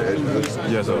match at the edge?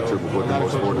 Yes, sir. Looking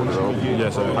most forward to develop?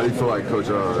 Yes, sir. How do you feel like Coach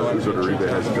Uzo Deribe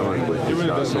has done with his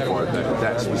guys so far at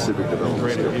that specific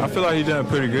development skill? I feel like he's done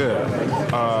pretty good.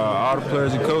 All the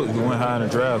players he coached went high in the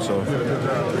draft, so I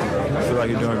feel like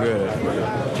he's doing good.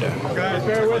 Yeah. Guys,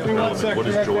 bear with me 1 second. What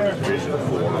is Georgia's vision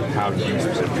for how you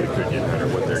specifically could get better,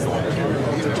 what they're going to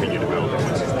continue developing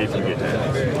if you get that?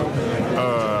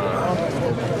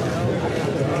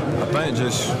 I think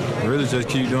just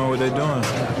keep doing what they're doing.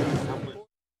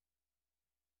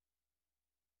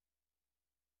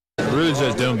 Really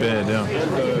just them being them.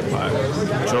 Like,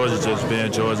 Georgia just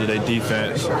being Georgia, their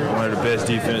defense, one of the best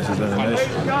defenses in the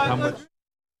nation. How much?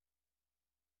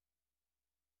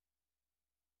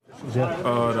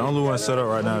 The only one set up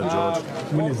right now is Georgia.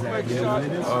 When is that?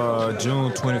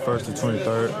 June 21st to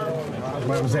 23rd.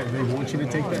 Why was that? They want you to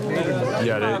take that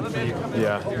date?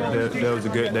 That was a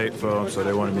good date for them, so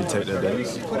they wanted me to take that date.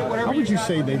 How would you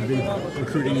say they've been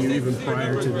recruiting you even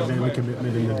prior to the Bama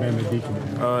commitment and the Bama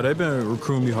decommitment? They've been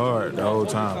recruiting me hard the whole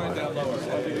time.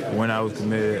 Like, when I was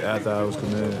committed, after I was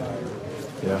committed.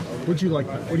 Yeah. What do you like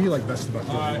best about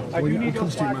them? What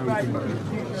comes to your mind when you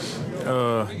think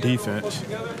about them? Defense.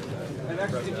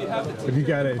 If you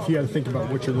had to think about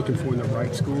what you're looking for in the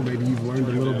right school, maybe you've learned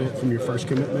a little bit from your first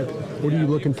commitment. What are you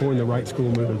looking for in the right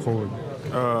school moving forward?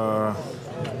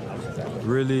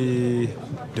 Really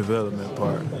development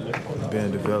part,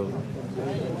 being developed.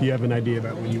 Do you have an idea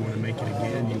about when you want to make it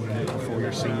again? You want to make it before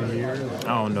your senior year?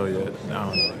 I don't know yet.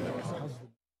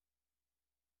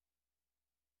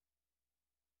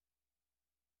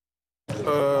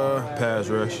 Pass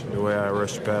rush, the way I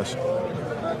rush the pass.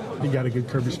 You got a good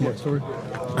Kirby Smart story?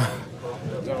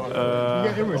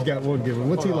 Everyone's got one good one.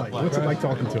 What's he like? What's it like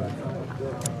talking to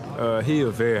him? He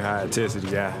a very high intensity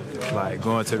guy. Like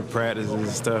going to the practices and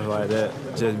stuff like that.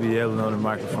 Just be yelling on the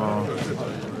microphone,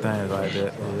 things like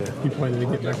that. Yeah. You planning to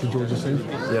get back to Georgia soon?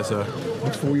 Yes, sir.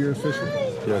 It's 4-year official.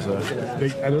 Yes, sir.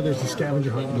 I know there's a scavenger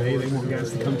hunt in May. They want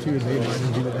guys to come to. Have they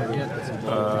invited you to that yet?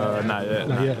 Not yet.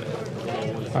 Not yet.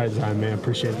 All right, Zion, man.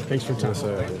 Appreciate it. Thanks for your time. Yes,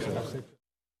 sir.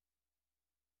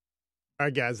 All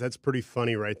right, guys, that's pretty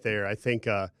funny right there. I think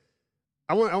I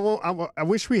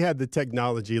wish we had the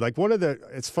technology. Like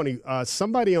it's funny.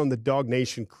 Somebody on the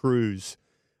DawgNation cruise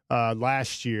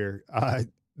last year,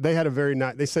 they had a very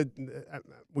nice. They said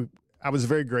I was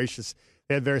very gracious.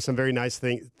 They had some very nice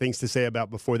things to say about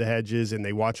Before the Hedges, and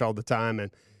they watch all the time.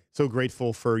 And so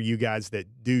grateful for you guys that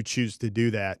do choose to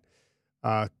do that.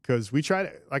 Because we try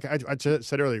to, like I just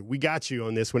said earlier, we got you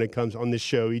on this when it comes on this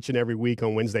show each and every week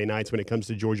on Wednesday nights when it comes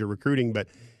to Georgia recruiting. But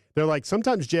they're like,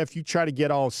 sometimes, Jeff, you try to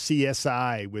get all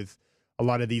CSI with a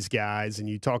lot of these guys, and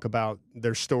you talk about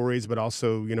their stories, but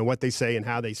also, what they say and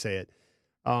how they say it.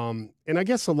 And I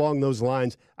guess along those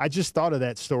lines, I just thought of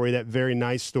that story, that very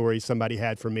nice story somebody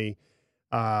had for me,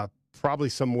 probably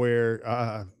somewhere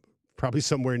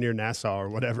near Nassau or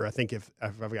whatever. I think if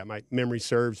I've got my memory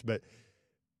serves, but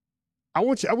I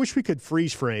wish we could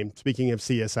freeze frame, speaking of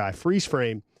CSI, freeze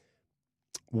frame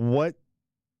what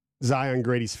Zion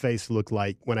Grady's face looked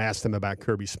like when I asked him about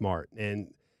Kirby Smart. And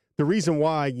the reason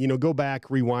why, go back,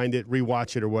 rewind it,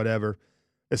 rewatch it or whatever,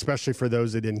 especially for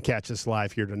those that didn't catch us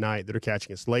live here tonight that are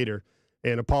catching us later.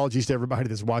 And apologies to everybody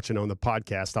that's watching on the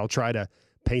podcast. I'll try to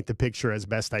paint the picture as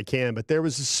best I can. But there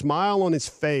was a smile on his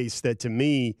face that to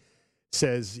me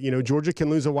says, Georgia can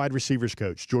lose a wide receivers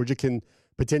coach. Georgia can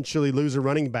potentially lose a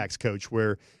running backs coach,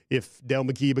 where if Del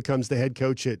McKee becomes the head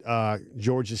coach at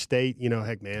Georgia State,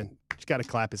 heck, man, just got to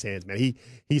clap his hands, man.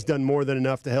 He's done more than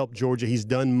enough to help Georgia. He's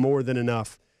done more than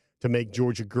enough to make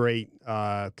Georgia great,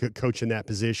 coaching that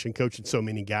position, coaching so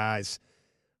many guys.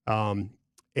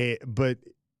 But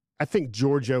I think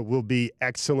Georgia will be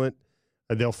excellent.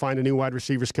 They'll find a new wide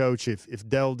receivers coach. If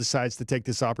Dell decides to take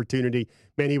this opportunity,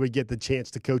 man, he would get the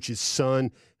chance to coach his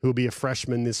son, who will be a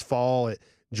freshman this fall at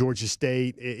Georgia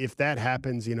State. If that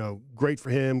happens, great for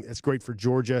him. It's great for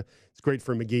Georgia. It's great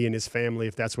for McGee and his family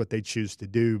if that's what they choose to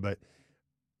do. But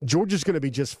Georgia's going to be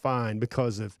just fine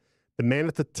because of the man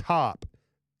at the top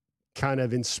kind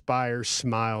of inspires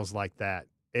smiles like that.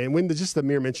 And when just the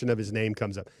mere mention of his name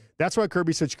comes up, that's why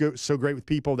Kirby's so great with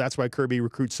people. That's why Kirby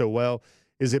recruits so well.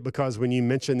 Is it because when you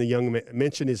mention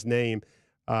mention his name,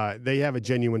 they have a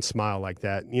genuine smile like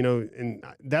that, and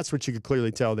that's what you could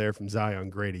clearly tell there from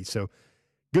Zion Grady. So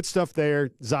good stuff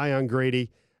there, Zion Grady.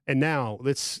 And now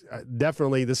let's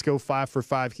go 5 for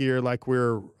 5 here, like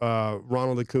we're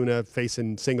Ronald Acuna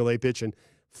facing single A pitching.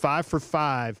 5 for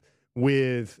 5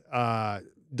 with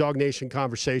DawgNation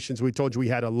Conversations. We told you we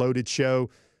had a loaded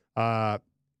show.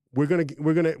 We're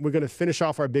gonna finish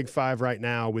off our big 5 right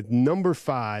now with number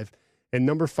 5, and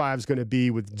number 5 is going to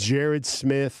be with Jared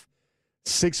Smith,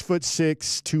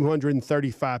 6'6",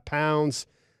 235 pounds,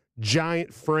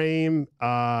 giant frame.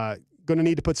 Going to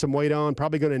need to put some weight on.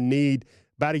 Probably going to need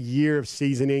about a year of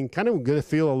seasoning. Kind of going to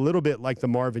feel a little bit like the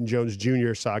Marvin Jones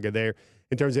Jr. saga there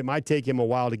in terms of it might take him a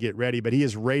while to get ready, but he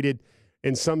is rated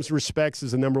in some respects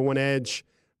as a number 1 edge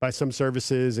by some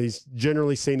services. He's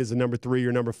generally seen as a number 3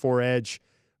 or number 4 edge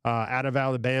out of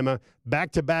Alabama.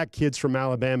 Back-to-back kids from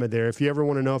Alabama there. If you ever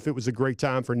want to know if it was a great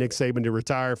time for Nick Saban to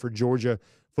retire for Georgia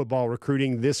football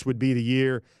recruiting, this would be the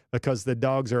year, because the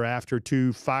Dogs are after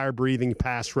 2 fire-breathing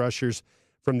pass rushers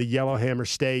from the Yellowhammer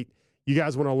State. You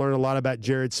guys want to learn a lot about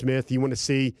Jared Smith. You want to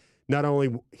see, not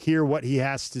only hear what he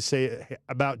has to say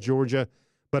about Georgia,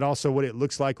 but also what it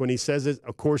looks like when he says it.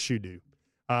 Of course you do.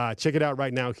 Check it out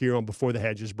right now here on Before the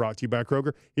Hedges, brought to you by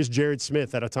Kroger. Here's Jared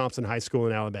Smith out of Thompson High School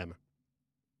in Alabama.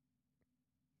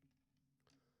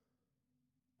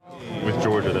 With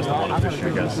Georgia, that's the one official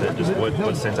you guys said. Just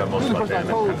what stands out most about them and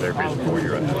kind of their vision for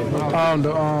you right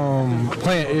now?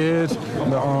 Playing edge,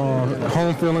 the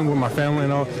home feeling with my family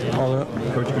and all that.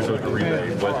 Coach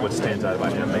Grady, what stands out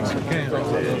about him makes him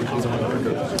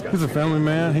He's a family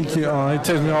man. He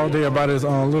texts me all day about his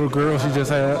little girl she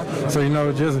just had. So,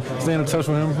 just stay in touch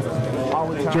with him.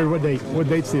 Jerry, what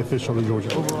date's the official in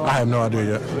Georgia? I have no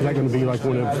idea yet. Is that going to be like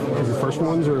one of your first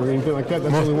ones or anything like that?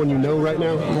 That's the only one you know right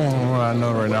now? I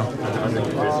know right now. What are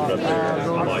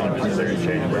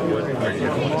you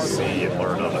going to want to see and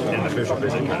learn on an official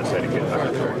visit kind of say to get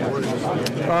back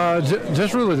there?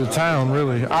 Just really the town,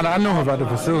 really. I know about the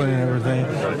facility and everything.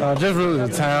 Just really the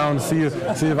town, see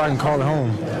if I can call it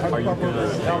home. Are you going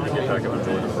to get back up to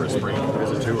Georgia for a spring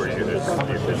visit too, or are you going to the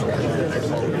official visit next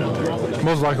fall?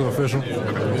 Most likely official.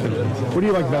 What do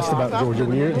you like best about Georgia?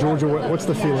 When you're at Georgia, what's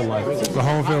the feeling like? The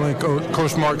home feeling,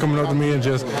 Coach Smart coming up to me and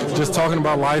just talking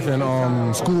about life and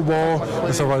school ball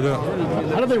and stuff like that.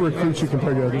 How do they recruit you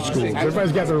compared to other schools?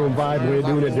 Everybody's got their own vibe, way of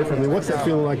doing it differently. What's that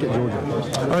feeling like at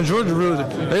Georgia? Georgia really,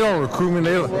 they don't recruit me.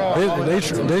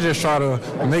 They just try to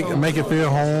make it feel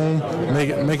home,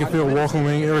 make it feel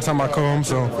welcoming every time I come.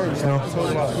 So,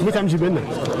 How many times have you been there?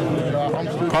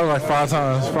 Probably like 5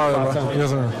 times. Yes,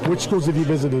 sir. Which schools have you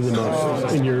visited the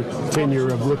most in your tenure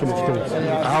of looking at schools?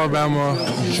 Alabama,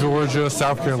 Georgia,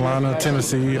 South Carolina,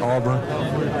 Tennessee, Auburn.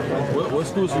 What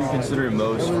schools are you considering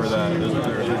most for that?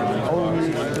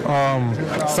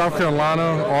 South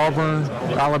Carolina, Auburn,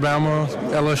 Alabama,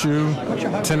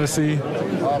 LSU, Tennessee.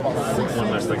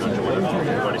 One last thing on Jordan.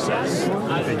 Everybody says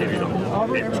they give you the whole,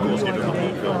 schools give you the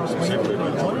whole film specifically,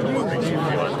 but what makes you feel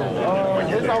at home when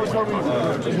you're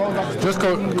there? Just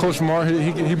Coach Smart,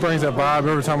 he brings that vibe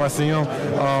every time I see him.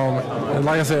 And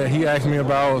like I said, he asked me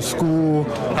about school,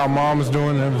 how mom is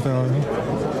doing, and everything.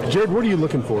 Jared, what are you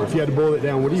looking for? If you had to boil it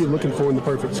down, what are you looking for in the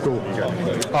perfect school?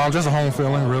 Just a home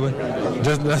feeling, really.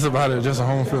 That's about it, just a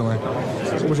home feeling.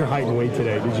 What was your height and weight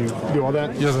today? Did you do all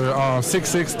that? Yes, sir.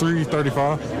 6'6",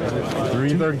 335.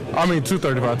 330? I mean,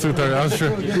 235, 230, I was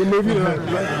sure. We'll move you to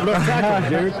left tackle,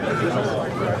 Jared.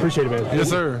 Appreciate it, man. Yes,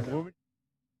 sir.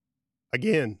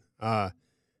 Again,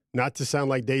 not to sound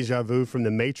like deja vu from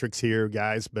the Matrix here,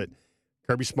 guys, but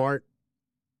Kirby Smart,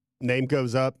 name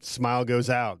goes up, smile goes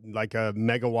out, like a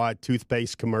megawatt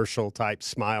toothpaste commercial type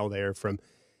smile there from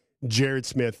Jared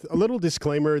Smith. A little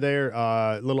disclaimer there,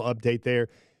 a little update there.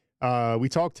 We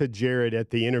talked to Jared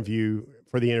at the interview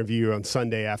on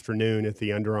Sunday afternoon at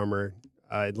the Under Armour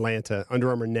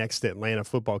Next Atlanta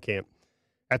football camp.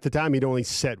 At the time, he'd only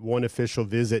set one official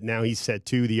visit. Now he's set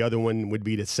two. The other one would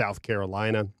be to South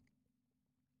Carolina.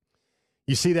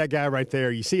 You see that guy right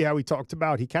there. You see how he talked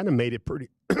about. He kind of made it pretty.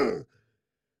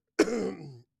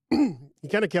 He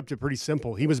kind of kept it pretty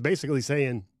simple. He was basically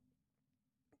saying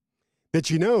that,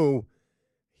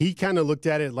 he kind of looked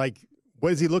at it like,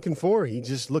 what is he looking for? He's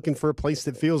just looking for a place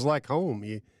that feels like home.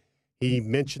 He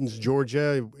mentions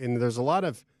Georgia, and there's a lot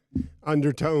of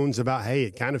undertones about, hey,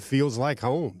 it kind of feels like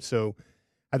home. So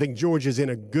I think Georgia's in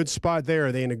a good spot there.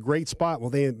 Are they in a great spot? Will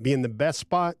they be in the best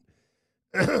spot?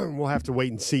 We'll have to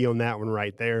wait and see on that one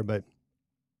right there. But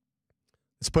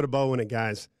let's put a bow in it,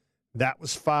 guys. That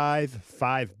was five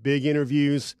big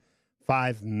interviews,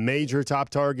 5 major top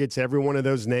targets. Every one of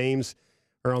those names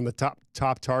are on the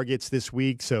top targets this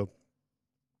week. So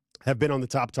have been on the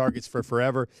top targets for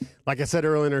forever. Like I said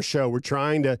earlier in our show, we're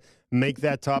trying to make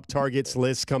that top targets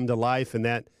list come to life, and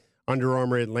that Under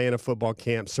Armour Atlanta football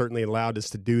camp certainly allowed us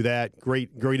to do that. Great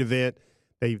event.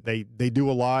 They do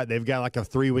a lot. They've got like a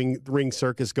 3-ring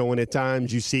circus going at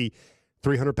times. You see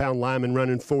 300-pound linemen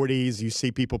running 40s. You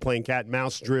see people playing cat and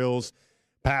mouse drills,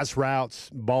 pass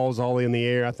routes, balls all in the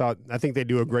air. I think they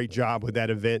do a great job with that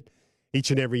event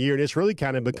each and every year, and it's really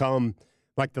kind of become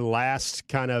like the last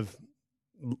kind of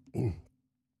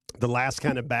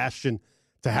bastion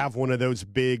to have one of those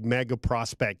big mega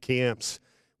prospect camps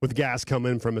with guys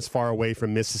coming from as far away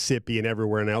from Mississippi and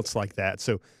everywhere else like that.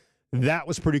 So that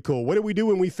was pretty cool. What do we do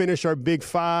when we finish our Big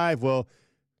Five? Well,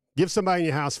 give somebody in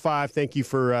your house 5. Thank you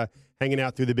for hanging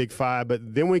out through the Big Five.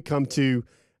 But then we come to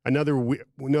another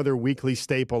weekly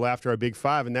staple after our Big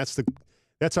Five, and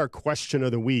that's our question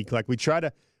of the week. Like we try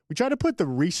to put the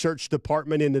research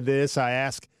department into this. I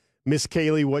ask Miss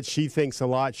Kaylee what she thinks a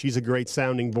lot. She's a great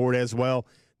sounding board as well,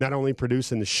 not only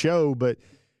producing the show, but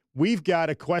we've got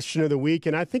a question of the week,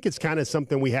 and I think it's kind of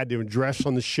something we had to address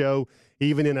on the show,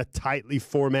 even in a tightly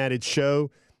formatted show.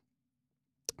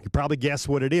 You probably guess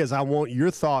what it is. I want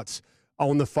your thoughts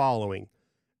on the following.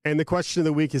 And the question of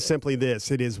the week is simply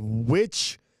this. It is,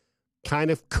 which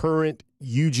kind of current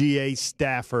UGA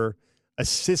staffer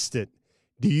assistant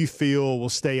do you feel will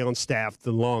stay on staff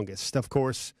the longest? Of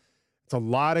course, it's a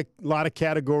lot of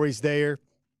categories there.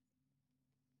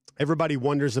 Everybody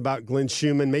wonders about Glenn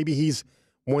Schumann. Maybe he's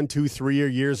 1, 2, 3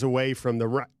 years away from the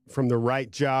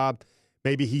right job.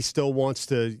 Maybe he still wants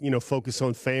to, focus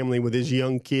on family with his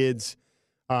young kids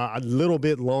a little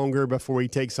bit longer before he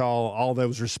takes all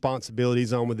those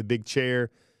responsibilities on with the big chair.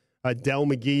 Del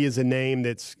McGee is a name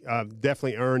that's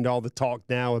definitely earned all the talk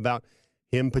now about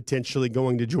him potentially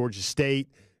going to Georgia State.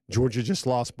 Georgia just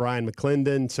lost Brian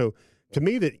McClendon. So to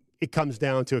me, that it comes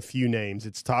down to a few names.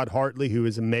 It's Todd Hartley, who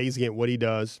is amazing at what he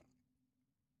does.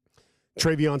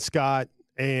 Travion Scott.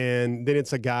 And then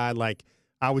it's a guy like,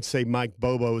 I would say Mike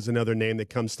Bobo is another name that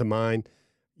comes to mind.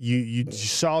 You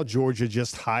saw Georgia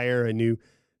just hire a new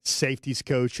safeties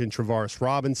coach in Travaris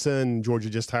Robinson. Georgia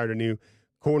just hired a new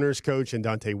corners coach in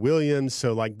Dante Williams.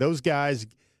 So, like, those guys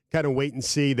kind of wait and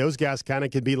see. Those guys kind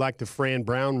of could be like the Fran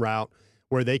Brown route,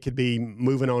 where they could be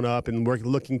moving on up and we're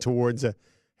looking towards a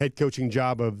head coaching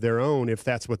job of their own if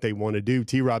that's what they want to do.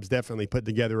 T-Rob's definitely put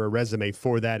together a resume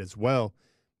for that as well.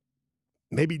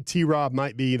 Maybe T-Rob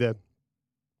might be the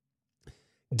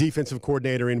defensive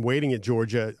coordinator in waiting at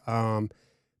Georgia,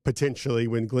 potentially,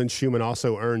 when Glenn Schumann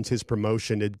also earns his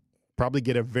promotion to probably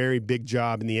get a very big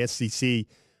job in the SEC,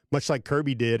 much like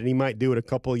Kirby did, and he might do it a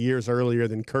couple of years earlier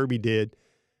than Kirby did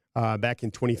back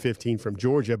in 2015 from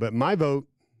Georgia. But my vote,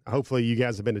 hopefully you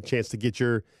guys have been a chance to get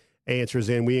your answers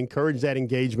in. We encourage that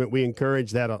engagement. We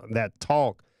encourage that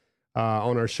talk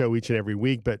on our show each and every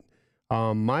week. But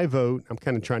my vote, I'm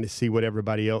kind of trying to see what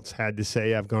everybody else had to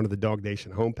say. I've gone to the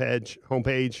DawgNation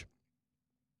homepage.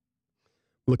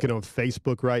 Looking on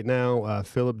Facebook right now,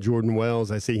 Philip Jordan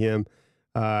Wells, I see him.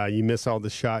 You miss all the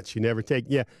shots you never take.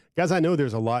 Yeah, guys, I know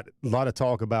there's a lot of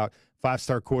talk about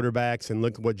 5-star quarterbacks and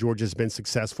look at what Georgia's been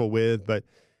successful with. But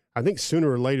I think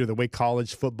sooner or later, the way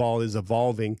college football is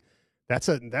evolving,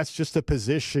 that's just a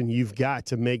position you've got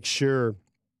to make sure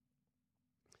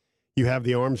you have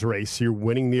the arms race. You're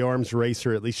winning the arms race,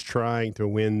 or at least trying to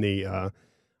win the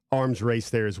arms race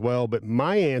there as well. But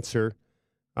my answer,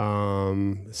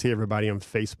 see everybody on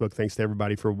Facebook. Thanks to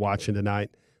everybody for watching tonight.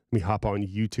 Let me hop on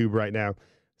YouTube right now.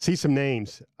 See some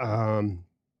names.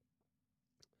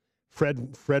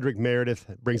 Frederick Meredith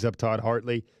brings up Todd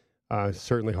Hartley.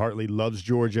 Certainly Hartley loves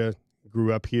Georgia.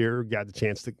 Grew up here.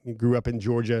 Grew up in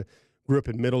Georgia. Grew up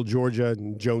in middle Georgia,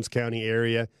 in Jones County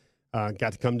area.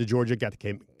 Got to come to Georgia. Got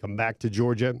to come back to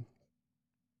Georgia.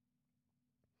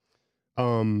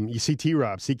 You see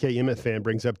T-Rob. CK Emmett fan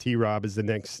brings up T-Rob as the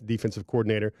next defensive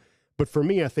coordinator. But for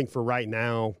me, I think for right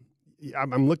now,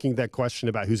 I'm looking at that question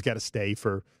about who's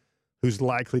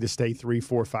likely to stay 3,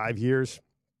 4, 5 years.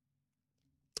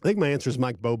 I think my answer is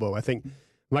Mike Bobo. I think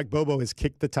Mike Bobo has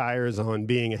kicked the tires on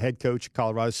being a head coach at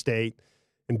Colorado State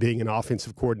and being an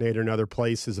offensive coordinator in other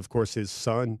places. Of course, his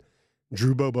son,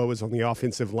 Drew Bobo, is on the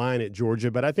offensive line at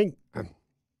Georgia. But I think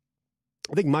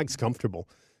Mike's comfortable.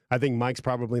 I think Mike's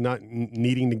probably not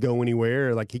needing to go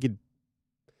anywhere. Like, he could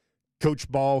coach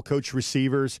ball, coach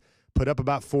receivers, put up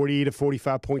about 40 to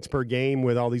 45 points per game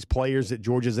with all these players that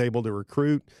Georgia's able to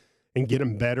recruit and get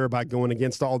them better by going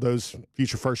against all those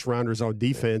future first-rounders on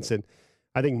defense. And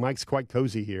I think Mike's quite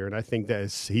cozy here, and I think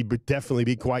that he would definitely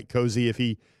be quite cozy if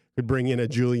he could bring in a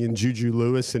Julian Juju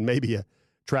Lewis and maybe a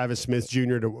Travis Smith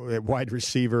Jr. to wide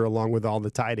receiver, along with all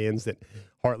the tight ends that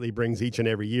Hartley brings each and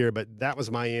every year. But that was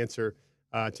my answer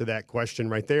to that question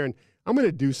right there. And I'm going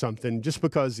to do something just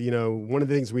because, one of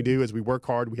the things we do is we work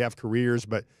hard, we have careers.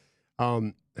 But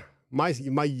my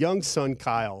young son,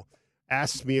 Kyle,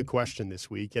 asked me a question this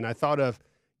week, and I thought of,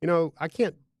 I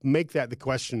can't make that the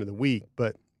question of the week,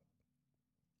 but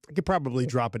I could probably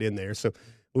drop it in there. So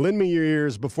lend me your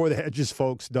ears. Before the Hedges,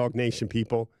 folks, DawgNation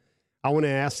people. I want to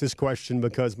ask this question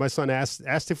because my son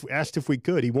asked if we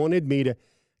could. He wanted me to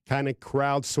kind of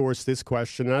crowdsource this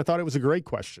question, and I thought it was a great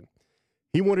question.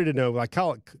 He wanted to know, like,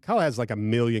 Kyle has like a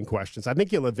million questions. I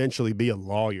think he'll eventually be a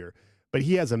lawyer, but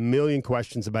he has a million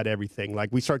questions about everything. Like,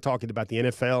 we start talking about the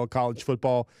NFL, college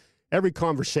football, every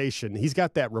conversation. He's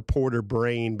got that reporter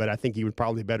brain, but I think he would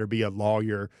probably better be a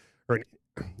lawyer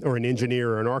or an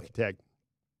engineer or an architect.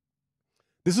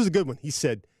 This is a good one. He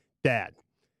said, Dad,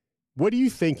 what do you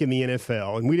think in the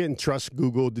NFL, and we didn't trust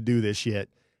Google to do this yet,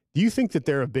 do you think that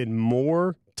there have been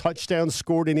more touchdowns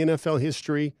scored in NFL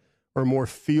history or more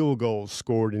field goals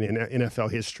scored in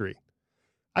NFL history?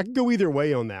 I could go either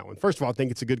way on that one. First of all, I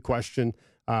think it's a good question.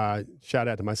 Shout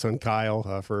out to my son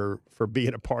Kyle for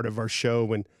being a part of our show.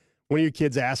 When one of your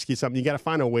kids asks you something, you got to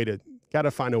find a way to kind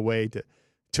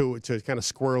of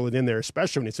squirrel it in there,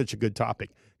 especially when it's such a good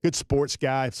topic. Good sports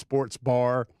guy, sports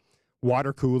bar,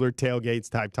 water cooler, tailgates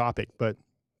type topic. But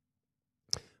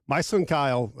my son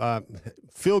Kyle,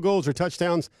 field goals or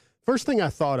touchdowns. First thing I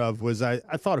thought of was I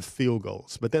thought of field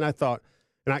goals, but then I thought,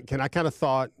 and I kind of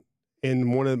thought,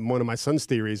 in one of my son's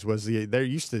theories was there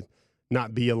used to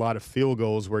not be a lot of field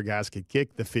goals where guys could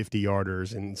kick the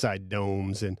 50-yarders inside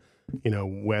domes and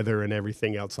weather and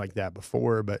everything else like that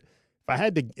before. But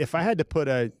if I had to put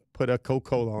a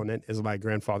Coca-Cola on it, as my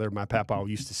grandfather, my papa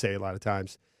used to say a lot of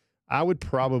times, I would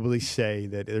probably say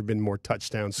that there have been more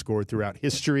touchdowns scored throughout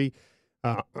history.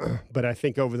 But I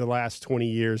think over the last 20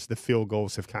 years, the field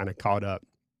goals have kind of caught up.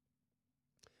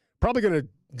 Probably going to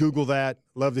Google that.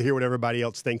 Love to hear what everybody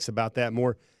else thinks about that.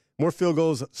 More field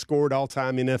goals scored all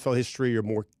time in NFL history, or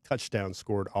more touchdowns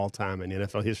scored all time in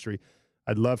NFL history.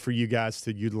 I'd love for you guys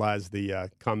to utilize the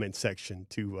comment section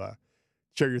to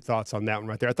share your thoughts on that one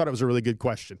right there. I thought it was a really good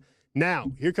question.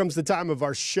 Now, here comes the time of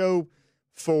our show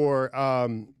for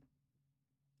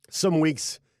some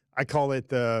weeks. I call it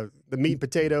the meat and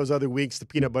potatoes. Other weeks, the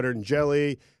peanut butter and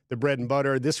jelly, the bread and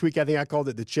butter. This week, I think I called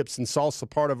it the chips and salsa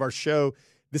part of our show.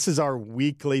 This is our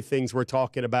weekly things we're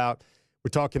talking about. We're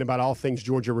talking about all things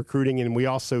Georgia recruiting, and we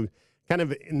also kind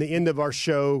of in the end of our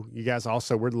show, you guys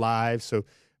also, we're live. So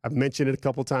I've mentioned it a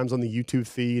couple times on the YouTube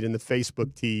feed and the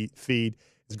Facebook feed.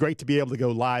 It's great to be able to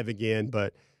go live again,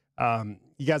 but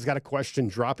you guys got a question,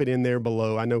 drop it in there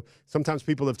below. I know sometimes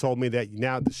people have told me that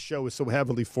now the show is so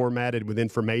heavily formatted with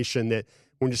information that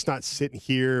we're just not sitting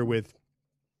here with,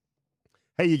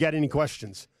 hey, you got any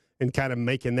questions? And kind of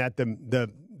making that the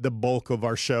the bulk of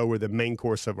our show or the main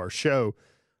course of our show.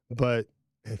 But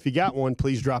if you got one,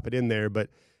 please drop it in there. But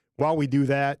while we do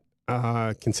that,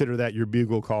 consider that your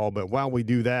bugle call. But while we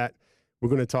do that, we're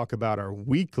going to talk about our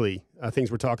weekly things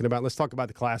we're talking about. Let's talk about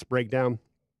the class breakdown.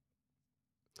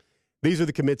 These are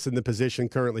the commits in the position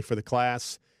currently for the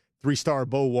class. 3-star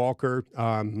Bo Walker.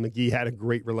 McGee had a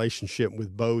great relationship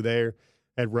with Bo there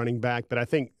at running back. But I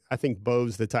think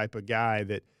Bo's the type of guy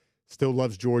that still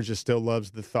loves Georgia, still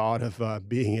loves the thought of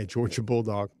being a Georgia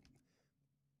Bulldog.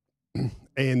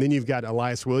 And then you've got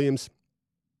Elias Williams.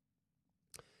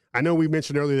 I know we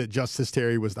mentioned earlier that Justus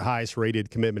Terry was the highest-rated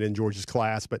commitment in Georgia's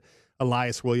class, but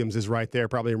Elias Williams is right there,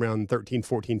 probably around 13,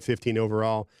 14, 15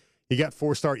 overall. You got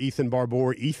 4-star Ethan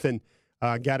Barbour. Ethan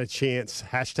got a chance,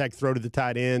 #throw to the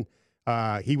tight end.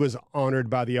 He was honored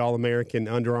by the All-American,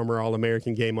 Under Armour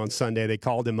All-American game on Sunday. They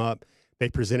called him up. They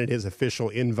presented his official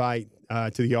invite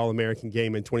to the All-American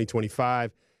game in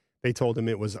 2025. They told him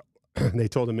it was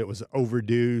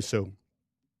overdue. So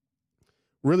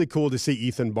really cool to see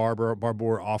Ethan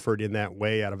Barbour offered in that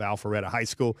way out of Alpharetta High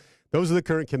School. Those are the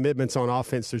current commitments on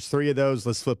offense. There's 3 of those.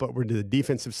 Let's flip over to the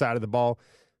defensive side of the ball.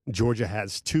 Georgia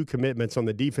has 2 commitments on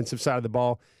the defensive side of the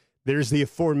ball. There's the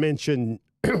aforementioned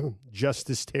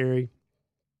Justus Terry.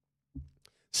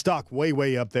 Stock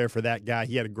way up there for that guy.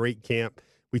 He had a great camp.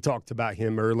 We talked about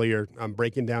him earlier. I'm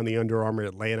breaking down the Under Armour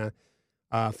Atlanta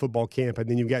football camp. And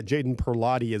then you've got Jaden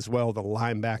Perlotti as well, the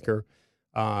linebacker.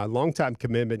 Longtime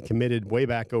committed way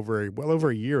back over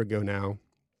a year ago now.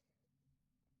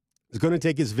 He's going to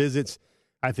take his visits.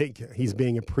 I think he's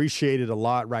being appreciated a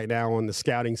lot right now on the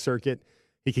scouting circuit.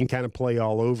 He can kind of play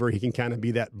all over. He can kind of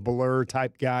be that blur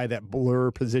type guy, that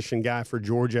blur position guy for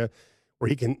Georgia, where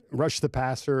he can rush the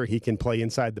passer, he can play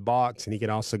inside the box, and he can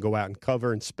also go out and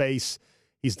cover in space.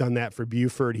 He's done that for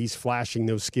Buford. He's flashing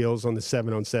those skills on the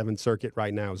 7-on-7 circuit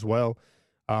right now as well.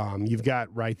 You've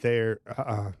got right there,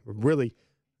 really,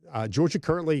 Georgia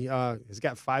currently has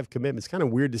got 5 commitments. Kind of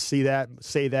weird to say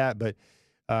that, but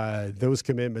those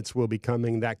commitments will be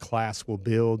coming. That class will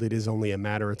build. It is only a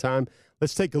matter of time.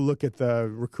 Let's take a look at the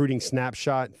recruiting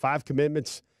snapshot. 5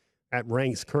 commitments at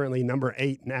ranks currently number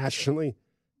 8 nationally.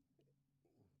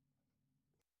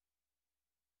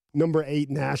 Number 8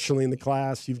 nationally in the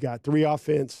class. You've got 3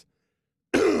 offense,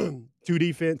 2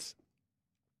 defense,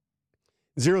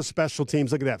 0 special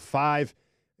teams. Look at that. 5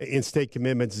 in-state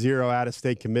commitments, 0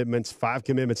 out-of-state commitments, 5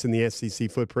 commitments in the SEC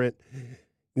footprint,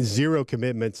 0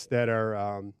 commitments that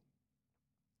are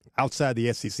outside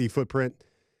the SEC footprint.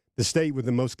 The state with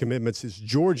the most commitments is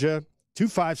Georgia, 2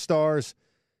 5-stars.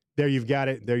 There you've got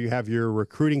it. There you have your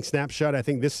recruiting snapshot. I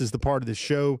think this is the part of the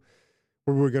show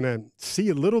where we're going to see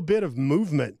a little bit of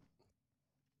movement,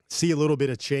 see a little bit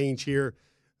of change here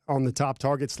on the top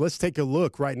targets. Let's take a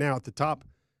look right now at the top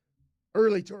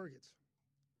early targets.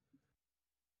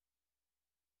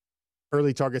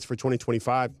 Early targets for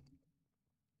 2025.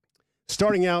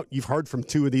 Starting out, you've heard from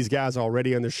 2 of these guys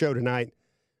already on the show tonight.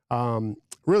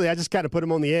 Really, I just got to put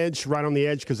them on the edge, right on the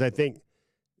edge, because I think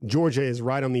Georgia is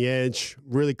right on the edge,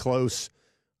 really close,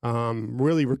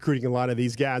 really recruiting a lot of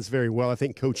these guys very well. I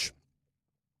think Coach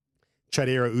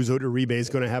Chidera Uzodiribe is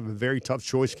going to have a very tough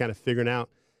choice kind of figuring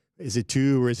out, is it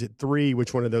 2 or is it 3,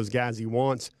 which one of those guys he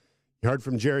wants. You heard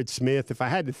from Jared Smith. If I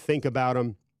had to think about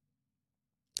him,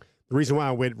 the reason why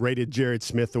I rated Jared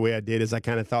Smith the way I did is I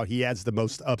kind of thought he has the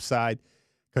most upside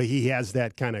because he has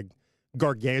that kind of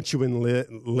gargantuan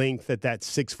length at that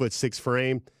 6'6"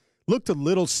 frame. Looked a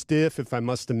little stiff, if I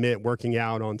must admit, working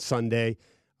out on Sunday.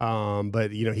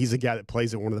 But, you know, he's a guy that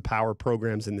plays at one of the power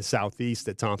programs in the Southeast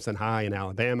at Thompson High in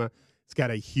Alabama. He's got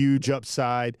a huge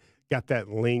upside, got that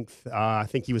length. I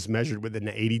think he was measured with an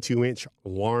 82-inch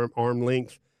arm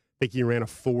length. I think he ran a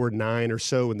 4.9 or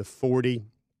so in the 40.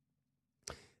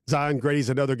 Zion Grady's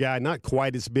another guy, not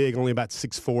quite as big, only about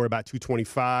 6'4", about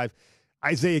 225.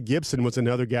 Isaiah Gibson was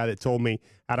another guy that told me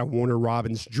out of Warner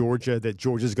Robins, Georgia, that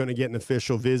Georgia's going to get an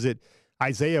official visit.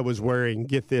 Isaiah was wearing,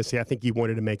 get this, I think he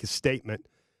wanted to make a statement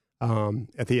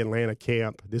at the Atlanta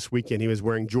camp this weekend. He was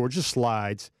wearing Georgia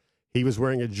slides. He was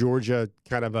wearing a Georgia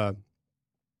kind of a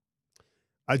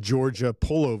Georgia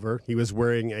pullover. He was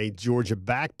wearing a Georgia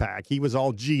backpack. He was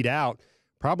all G'd out,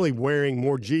 probably wearing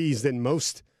more G's than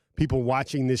most people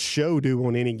watching this show do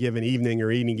on any given evening or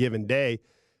any given day.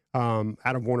 Out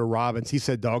of Warner Robins, he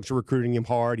said dogs are recruiting him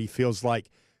hard. He feels like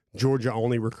Georgia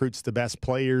only recruits the best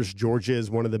players. Georgia is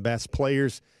one of the best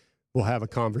players. We'll have a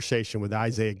conversation with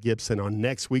Isaiah Gibson on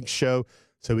next week's show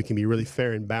so we can be really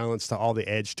fair and balanced to all the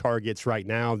edge targets right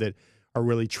now that are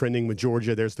really trending with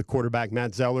Georgia. There's the quarterback,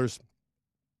 Matt Zellers,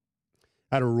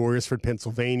 out of Royersford,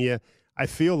 Pennsylvania. I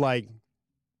feel like,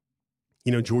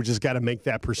 you know, Georgia's got to make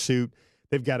that pursuit.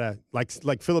 they've got a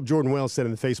like Philip Jordan Wells said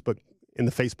in the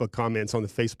Facebook comments on the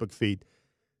Facebook feed.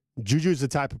 Juju's the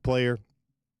type of player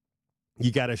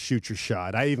you got to shoot your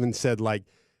shot. I even said, like,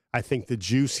 I think the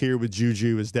juice here with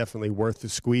Juju is definitely worth the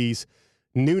squeeze.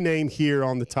 New name here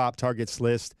on the top targets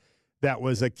list, that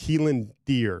was a Keelan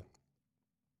Deere.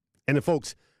 And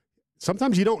folks,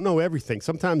 sometimes you don't know everything.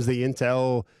 Sometimes the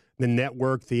intel, the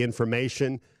network, the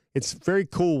information, it's very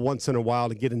cool once in a while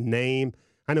to get a name.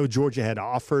 I know Georgia had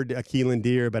offered a Keelan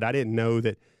Deere, but I didn't know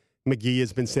that McGee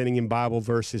has been sending him Bible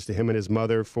verses to him and his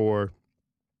mother for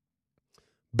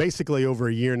basically over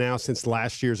a year now, since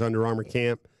last year's Under Armour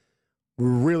camp.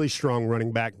 Really strong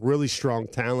running back, really strong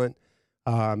talent.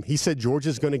 He said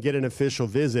Georgia's going to get an official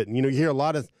visit. And, you hear a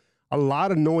lot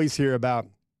of noise here about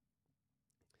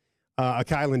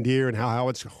Keelan Deere and how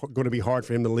it's going to be hard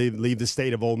for him to leave the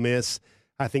state of Ole Miss.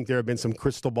 I think there have been some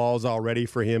crystal balls already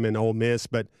for him in Ole Miss.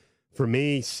 But for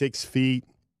me, 6 feet,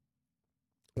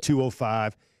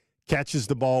 205, catches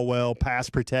the ball well, pass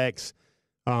protects,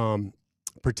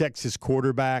 protects his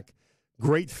quarterback.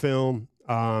 Great film.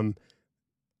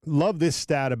 Love this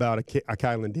stat about a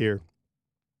Keelan Deere.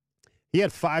 He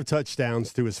had 5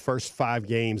 touchdowns through his first 5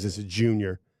 games as a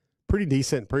junior. Pretty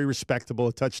decent, pretty respectable,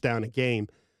 a touchdown a game.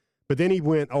 But then he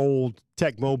went old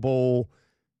Tecmo Bowl,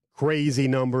 crazy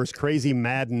numbers, crazy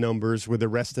Madden numbers with the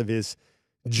rest of his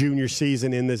junior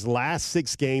season. In his last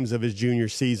 6 games of his junior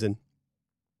season,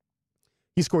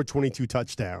 he scored 22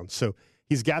 touchdowns. So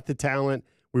he's got the talent.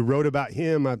 We wrote about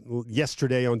him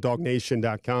yesterday on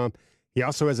DawgNation.com. He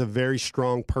also has a very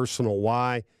strong personal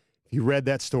why. If you read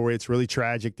that story, it's really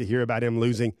tragic to hear about him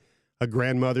losing a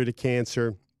grandmother to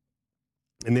cancer,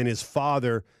 and then his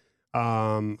father,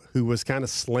 who was kind of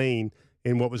slain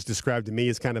in what was described to me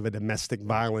as kind of a domestic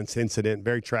violence incident.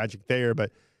 Very tragic there.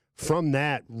 But from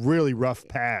that really rough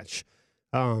patch,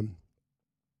 Keelan's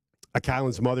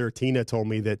mother, Tina, told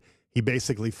me that he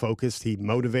basically focused. He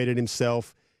motivated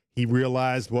himself. He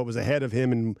realized what was ahead of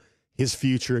him and his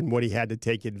future and what he had to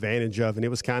take advantage of. And it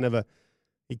was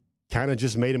it kind of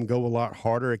just made him go a lot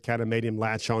harder. It kind of made him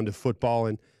latch on to football.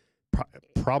 And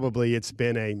probably it's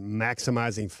been a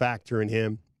maximizing factor in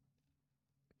him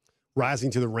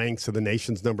rising to the ranks of the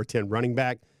nation's number 10 running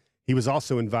back. He was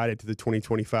also invited to the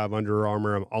 2025 Under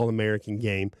Armour All-American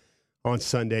game on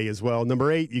Sunday as well.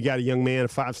 Number 8, you got a young man, a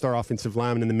 5-star offensive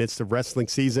lineman in the midst of wrestling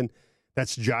season.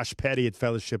 That's Josh Petty at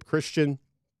Fellowship Christian.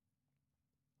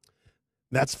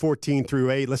 That's 14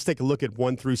 through 8. Let's take a look at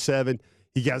 1 through 7.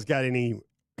 You guys got any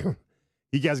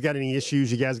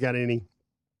issues? You guys got any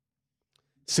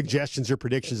suggestions or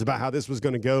predictions about how this was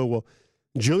going to go? Well,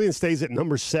 Julian stays at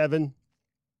number 7.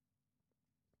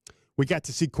 We got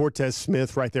to see Cortez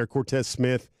Smith right there. Cortez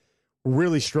Smith,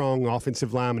 really strong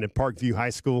offensive lineman at Parkview High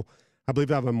School. I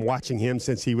believe I've been watching him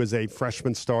since he was a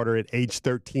freshman starter at age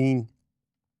 13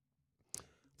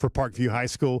 for Parkview High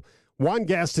School. Juan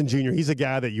Gaston Jr., he's a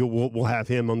guy that we'll have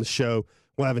him on the show.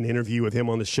 We'll have an interview with him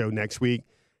on the show next week.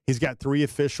 He's got 3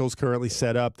 officials currently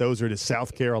set up. Those are to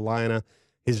South Carolina,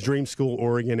 his dream school,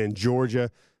 Oregon, and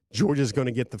Georgia. Georgia's going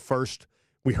to get the first.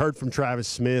 We heard from Travis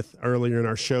Smith earlier in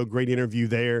our show. Great interview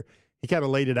there. He kind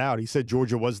of laid it out. He said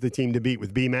Georgia was the team to beat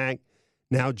with BMAC.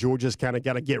 Now Georgia's kind of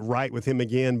got to get right with him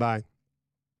again by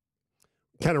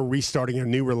kind of restarting a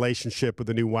new relationship with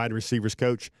the new wide receivers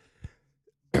coach.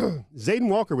 Zayden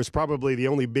Walker was probably the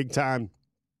only big-time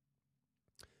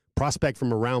prospect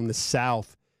from around the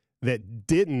South that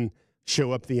didn't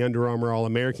show up the Under Armour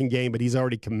All-American game, but he's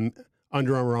already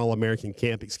Under Armour All-American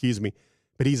camp,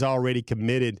 but he's already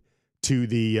committed to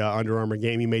the Under Armour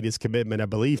game. He made his commitment, I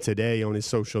believe, today on his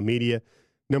social media.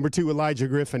 Number 2, Elijah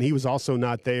Griffin. He was also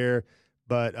not there,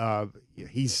 but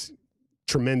he's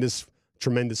tremendous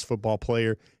football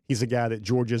player. He's a guy that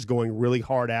Georgia's going really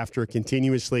hard after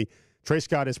continuously. Trey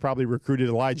Scott has probably recruited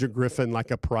Elijah Griffin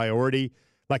like a priority,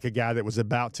 like a guy that was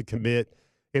about to commit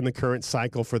in the current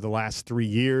cycle for the last 3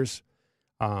 years.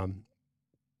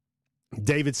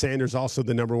 David Sanders, also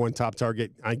the number 1 top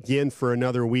target, again for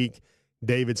another week.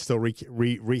 David's still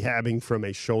rehabbing from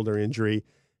a shoulder injury,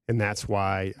 and that's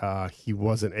why he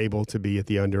wasn't able to be at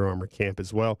the Under Armour camp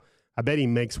as well. I bet he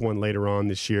makes one later on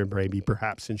this year, maybe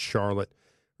perhaps in Charlotte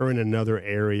or in another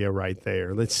area right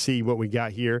there. Let's see what we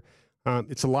got here.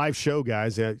 It's a live show,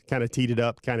 guys. Kind of teed it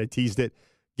up, kind of teased it,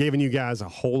 giving you guys a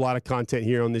whole lot of content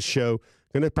here on this show.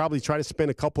 Going to probably try to spend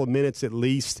a couple of minutes at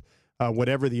least,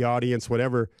 whatever the audience,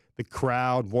 whatever the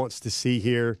crowd wants to see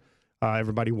here.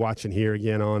 Everybody watching here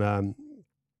again on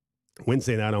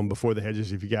Wednesday night on Before the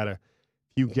Hedges. If you got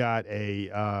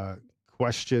a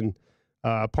question,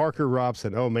 Parker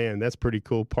Robson. Oh man, that's pretty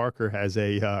cool. Parker has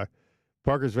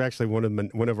Parker's actually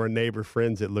one of our neighbor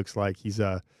friends. It looks like he's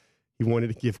he wanted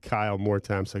to give Kyle more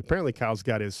time. So apparently Kyle's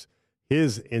got his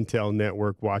Intel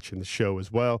network watching the show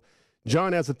as well.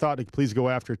 John has a thought to please go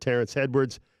after Terrence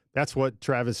Edwards. That's what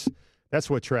Travis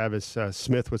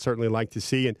Smith would certainly like to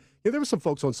see. And there were some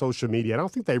folks on social media. I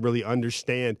don't think they really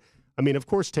understand. I mean, of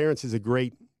course, Terrence is a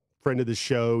great friend of the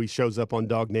show. He shows up on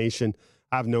DawgNation.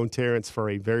 I've known Terrence for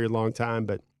a very long time,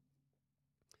 but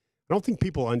I don't think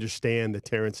people understand the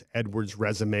Terrence Edwards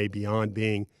resume beyond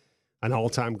being an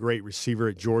all-time great receiver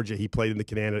at Georgia. He played in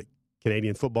the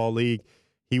Canadian Football League.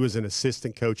 He was an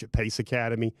assistant coach at Pace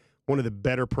Academy, one of the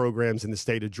better programs in the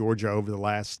state of Georgia over the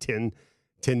last 10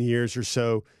 years or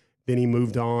so. Then he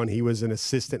moved on. He was an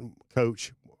assistant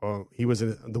coach. He was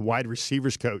the wide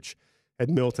receivers coach at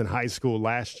Milton High School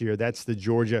last year. That's the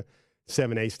Georgia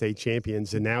 7A state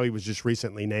champions. And now he was just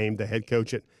recently named the head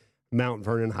coach at Mount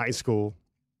Vernon High School.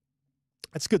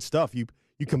 That's good stuff. You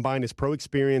combine his pro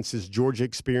experience, his Georgia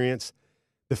experience,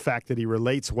 the fact that he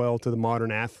relates well to the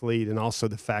modern athlete, and also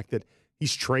the fact that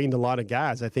he's trained a lot of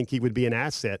guys. I think he would be an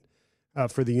asset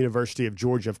for the University of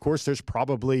Georgia. Of course, there's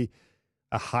probably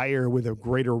a hire with a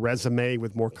greater resume,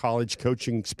 with more college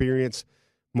coaching experience,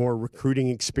 more recruiting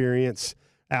experience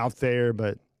out there.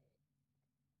 But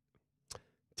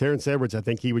Terrence Edwards, I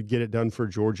think he would get it done for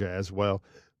Georgia as well.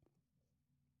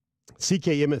 CK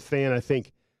Emmett fan, I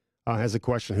think, has a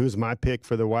question. Who's my pick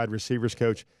for the wide receivers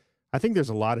coach? I think there's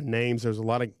a lot of names. There's a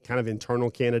lot of kind of internal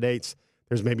candidates.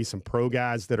 There's maybe some pro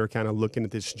guys that are kind of looking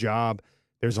at this job.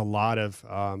 There's a lot of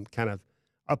kind of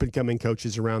up-and-coming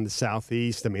coaches around the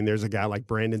Southeast. I mean, there's a guy like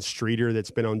Brandon Streeter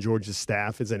that's been on Georgia's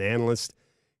staff as an analyst.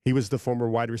 He was the former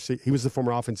He was the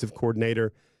former offensive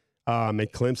coordinator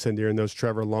at Clemson during those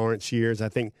Trevor Lawrence years. I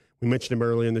think we mentioned him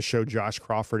earlier in the show, Josh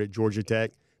Crawford at Georgia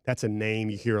Tech. That's a name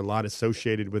you hear a lot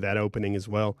associated with that opening as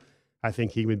well. I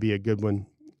think he would be a good one.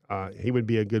 He would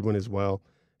be a good one as well.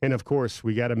 And, of course,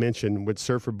 we got to mention with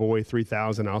Surfer Boy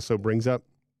 3000 also brings up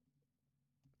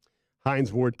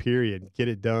Hines Ward, period. Get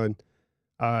it done.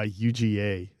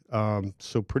 UGA.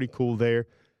 So pretty cool there.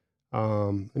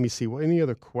 Let me see. Any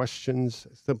other questions?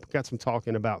 Still got some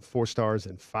talking about 4 stars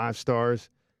and 5 stars.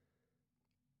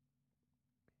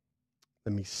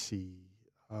 Let me see.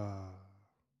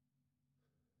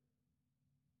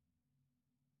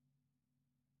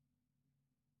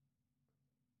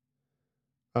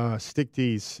 Stick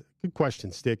D's. Good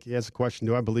question, Stick. He has a question.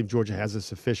 Do I believe Georgia has a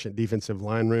sufficient defensive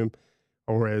line room,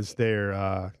 or is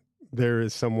there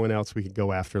is someone else we could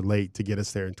go after late to get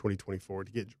us there in 2024,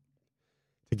 to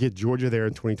get Georgia there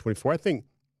in 2024? I think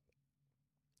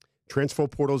transfer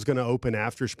portal is going to open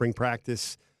after spring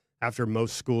practice, after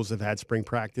most schools have had spring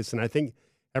practice, and I think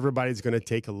everybody's going to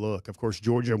take a look. Of course,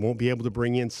 Georgia won't be able to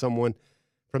bring in someone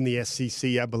from the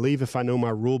SEC. I believe, if I know my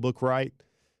rule book right,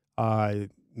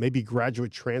 maybe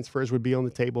graduate transfers would be on the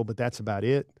table, but that's about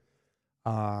it.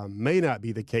 May not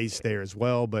be the case there as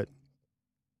well, but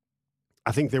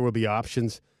I think there will be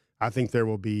options. I think there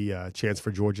will be a chance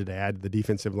for Georgia to add to the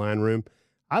defensive line room.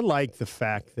 I like the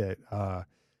fact that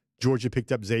Georgia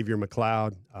picked up Xavier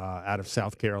McLeod out of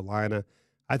South Carolina.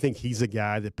 I think he's a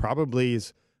guy that probably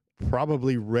is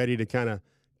ready to kind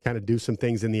of do some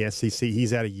things in the SEC.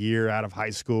 He's had a year out of high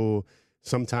school,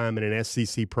 sometime in an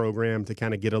SEC program to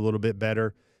kind of get a little bit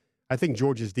better. I think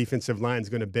Georgia's defensive line is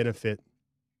going to benefit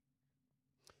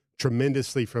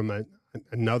tremendously from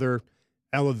another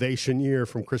elevation year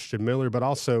from Christian Miller, but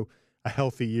also a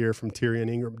healthy year from Tyrion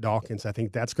Ingram-Dawkins. I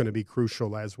think that's going to be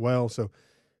crucial as well. So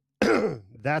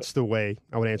that's the way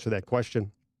I would answer that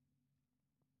question.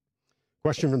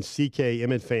 Question from CK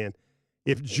Emmett fan.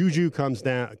 If Juju comes,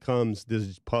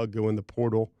 does Pug go in the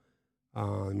portal?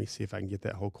 Let me see if I can get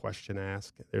that whole question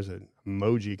asked. There's an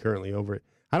emoji currently over it.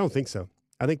 I don't think so.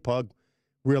 I think Pug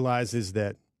realizes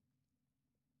that,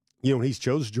 when he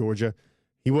chose Georgia,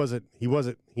 he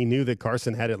knew that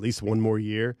Carson had at least one more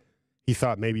year. He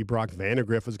thought maybe Brock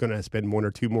Vandagriff was going to spend 1 or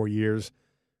 2 more years.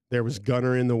 There was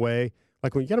Gunner in the way.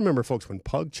 Like, you got to remember, folks, when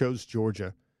Pug chose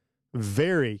Georgia,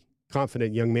 very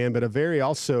confident young man, but a very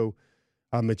also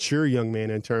mature young man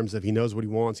in terms of he knows what he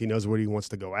wants. He knows what he wants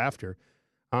to go after.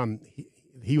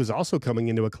 He was also coming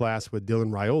into a class with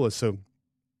Dylan Raiola, so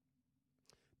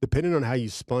depending on how you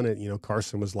spun it,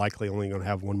 Carson was likely only going to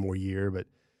have 1 more year, but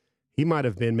he might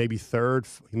have been maybe 3rd.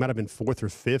 He might have been 4th or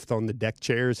 5th on the deck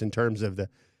chairs in terms of the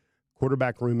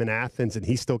quarterback room in Athens, and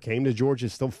he still came to Georgia,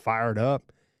 still fired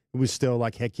up. It was still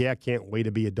like, heck yeah, I can't wait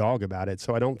to be a dog about it.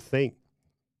 So I don't think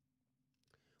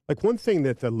 – like, one thing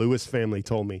that the Lewis family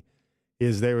told me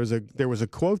is there was a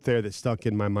quote there that stuck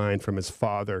in my mind from his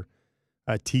father,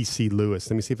 T.C. Lewis.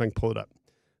 Let me see if I can pull it up.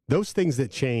 Those things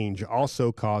that change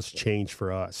also cause change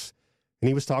for us. And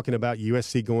he was talking about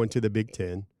USC going to the Big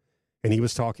Ten, and he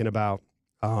was talking about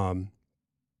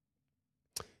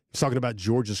was talking about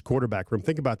Georgia's quarterback room.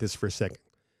 Think about this for a second.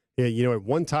 Yeah, you know, at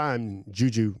one time,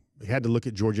 Juju had to look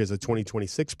at Georgia as a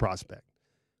 2026 prospect.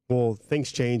 Well,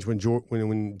 things changed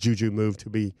when Juju moved to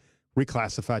be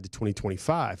reclassified to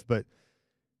 2025. But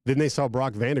then they saw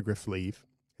Brock Vandagriff leave,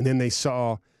 and then they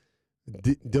saw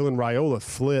Dylan Raiola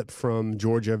flip from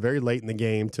Georgia very late in the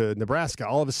game to Nebraska.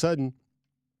 All of a sudden,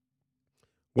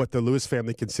 what the Lewis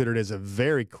family considered as a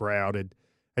very crowded,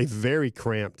 a very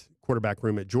cramped quarterback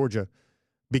room at Georgia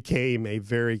became a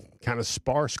very kind of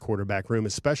sparse quarterback room,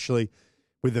 especially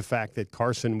with the fact that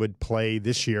Carson would play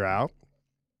this year out,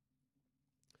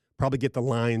 probably get the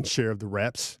lion's share of the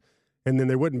reps, and then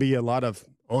there wouldn't be a lot of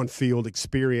on-field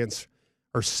experience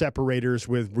or separators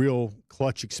with real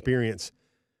clutch experience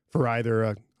for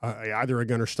either a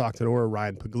Gunnar Stockton or a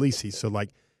Ryan Puglisi. So, like,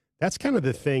 that's kind of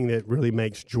the thing that really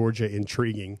makes Georgia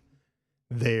intriguing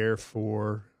there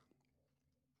for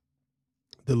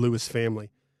the Lewis family.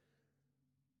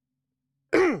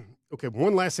 Okay,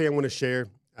 one last thing I want to share.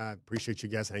 I appreciate you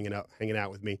guys hanging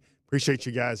out with me. Appreciate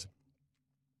you guys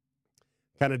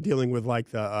kind of dealing with like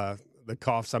the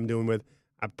coughs I'm dealing with.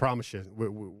 I promise you,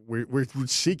 we're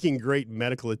seeking great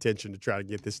medical attention to try to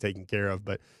get this taken care of.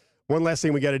 But one last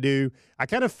thing we got to do. I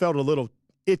kind of felt a little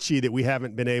itchy that we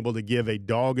haven't been able to give a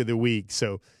dog of the week.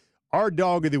 So our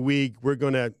dog of the week, we're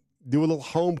going to do a little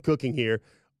home cooking here.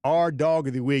 Our dog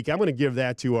of the week, I'm going to give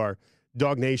that to our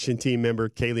DawgNation team member,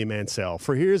 Kaylee Mansell.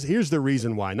 For here's the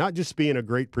reason why. Not just being a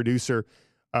great producer,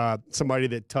 somebody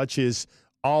that touches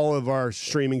all of our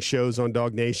streaming shows on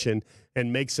DawgNation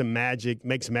and makes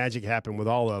magic happen with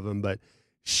all of them, but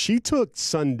she took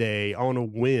Sunday on a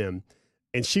whim,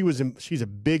 and she's a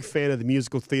big fan of the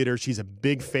musical theater. She's a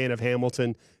big fan of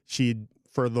Hamilton.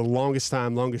 For the longest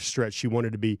stretch, she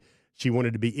wanted to be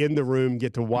in the room,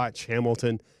 get to watch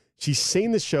Hamilton. She's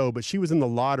seen the show, but she was in the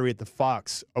lottery at the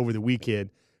Fox over the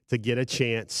weekend to get a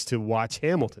chance to watch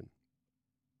Hamilton.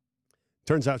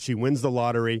 Turns out she wins the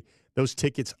lottery. Those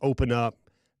tickets open up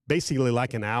basically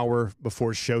like an hour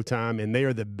before showtime, and they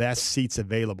are the best seats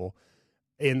available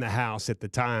in the house at the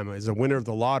time. As a winner of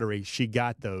the lottery, she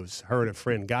got those. Her and a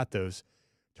friend got those.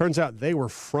 Turns out they were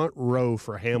front row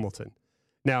for Hamilton.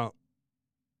 Now,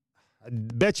 I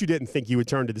bet you didn't think you would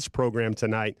turn to this program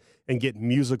tonight and get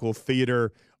musical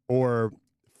theater or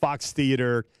Fox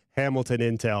Theater, Hamilton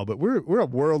intel, but we're a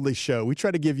worldly show. We try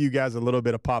to give you guys a little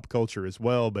bit of pop culture as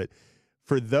well, but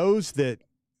for those that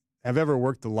have ever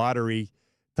worked the lottery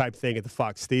type thing at the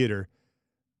Fox Theater,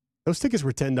 those tickets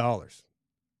were $10.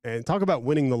 And talk about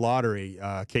winning the lottery,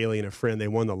 Kaylee and a friend, they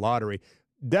won the lottery.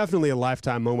 Definitely a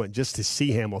lifetime moment just to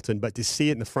see Hamilton, but to see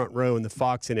it in the front row in the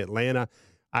Fox in Atlanta,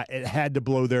 it had to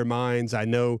blow their minds. I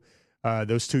know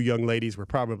those two young ladies were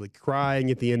probably crying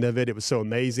at the end of it. It was so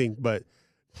amazing. But,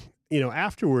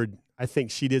 afterward, I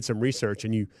think she did some research,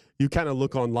 and you kind of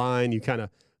look online, you kind of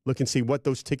look and see what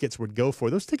those tickets would go for.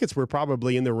 Those tickets were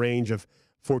probably in the range of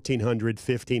 $1,400,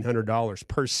 $1,500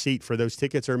 per seat for those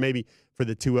tickets, or maybe for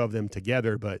the two of them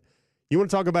together. But you want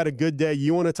to talk about a good day.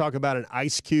 You want to talk about an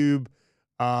Ice Cube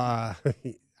type.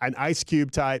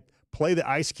 Play the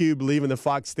Ice Cube, leaving the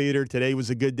Fox Theater. Today was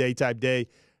a good day type day.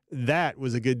 That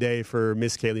was a good day for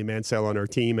Miss Kaylee Mansell on her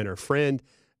team and her friend.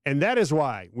 And that is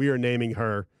why we are naming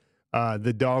her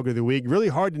the dog of the week. Really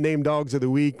hard to name dogs of the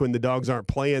week when the dogs aren't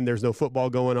playing. There's no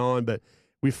football going on, but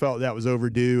we felt that was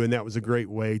overdue, and that was a great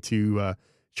way to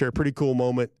share a pretty cool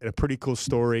moment and a pretty cool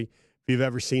story. If you've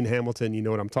ever seen Hamilton, you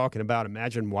know what I'm talking about.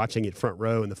 Imagine watching it front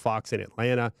row in the Fox in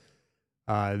Atlanta.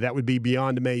 That would be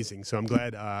beyond amazing. So I'm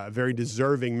glad a very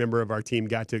deserving member of our team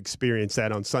got to experience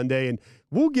that on Sunday. And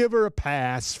we'll give her a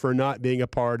pass for not being a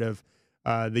part of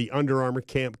the Under Armour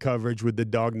camp coverage with the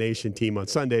DawgNation team on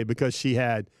Sunday, because she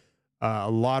had a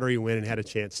lottery win and had a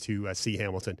chance to see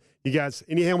Hamilton. You guys,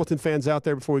 any Hamilton fans out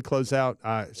there before we close out?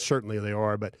 Certainly they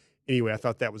are. But anyway, I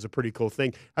thought that was a pretty cool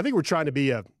thing. I think we're trying to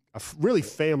be a really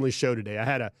family show today. I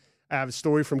have a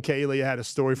story from Kaylee. I had a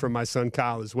story from my son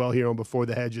Kyle as well here on Before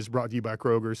the Hedges, brought to you by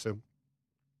Kroger. So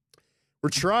we're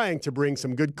trying to bring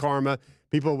some good karma.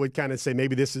 People would kind of say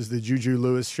maybe this is the Juju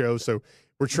Lewis show. So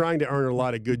we're trying to earn a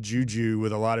lot of good juju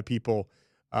with a lot of people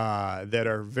that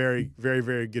are very, very,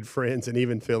 very good friends and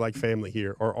even feel like family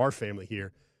here, or our family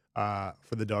here,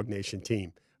 for the DawgNation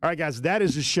team. All right, guys, that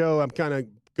is the show. I'm kind of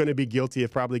going to be guilty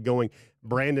of probably going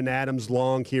Brandon Adams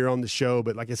long here on the show.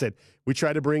 But like I said, we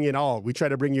try to bring it all. We try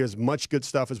to bring you as much good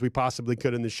stuff as we possibly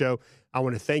could in the show. I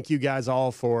want to thank you guys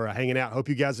all for hanging out. Hope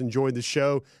you guys enjoyed the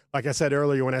show. Like I said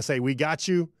earlier, when I say we got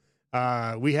you,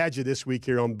 we had you this week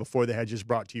here on Before the Hedges,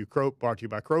 brought to you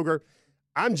by Kroger.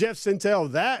 I'm Jeff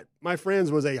Sentell. That, my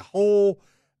friends, was a whole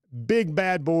big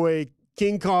bad boy,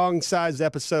 King Kong-sized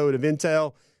episode of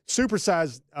Intel.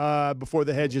 Supersized Before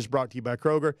the Hedges brought to you by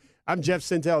Kroger. I'm Jeff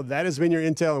Sentell. That has been your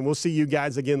intel, and we'll see you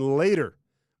guys again later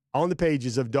on the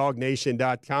pages of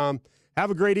DawgNation.com.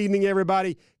 Have a great evening,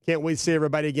 everybody. Can't wait to see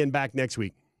everybody again back next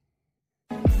week.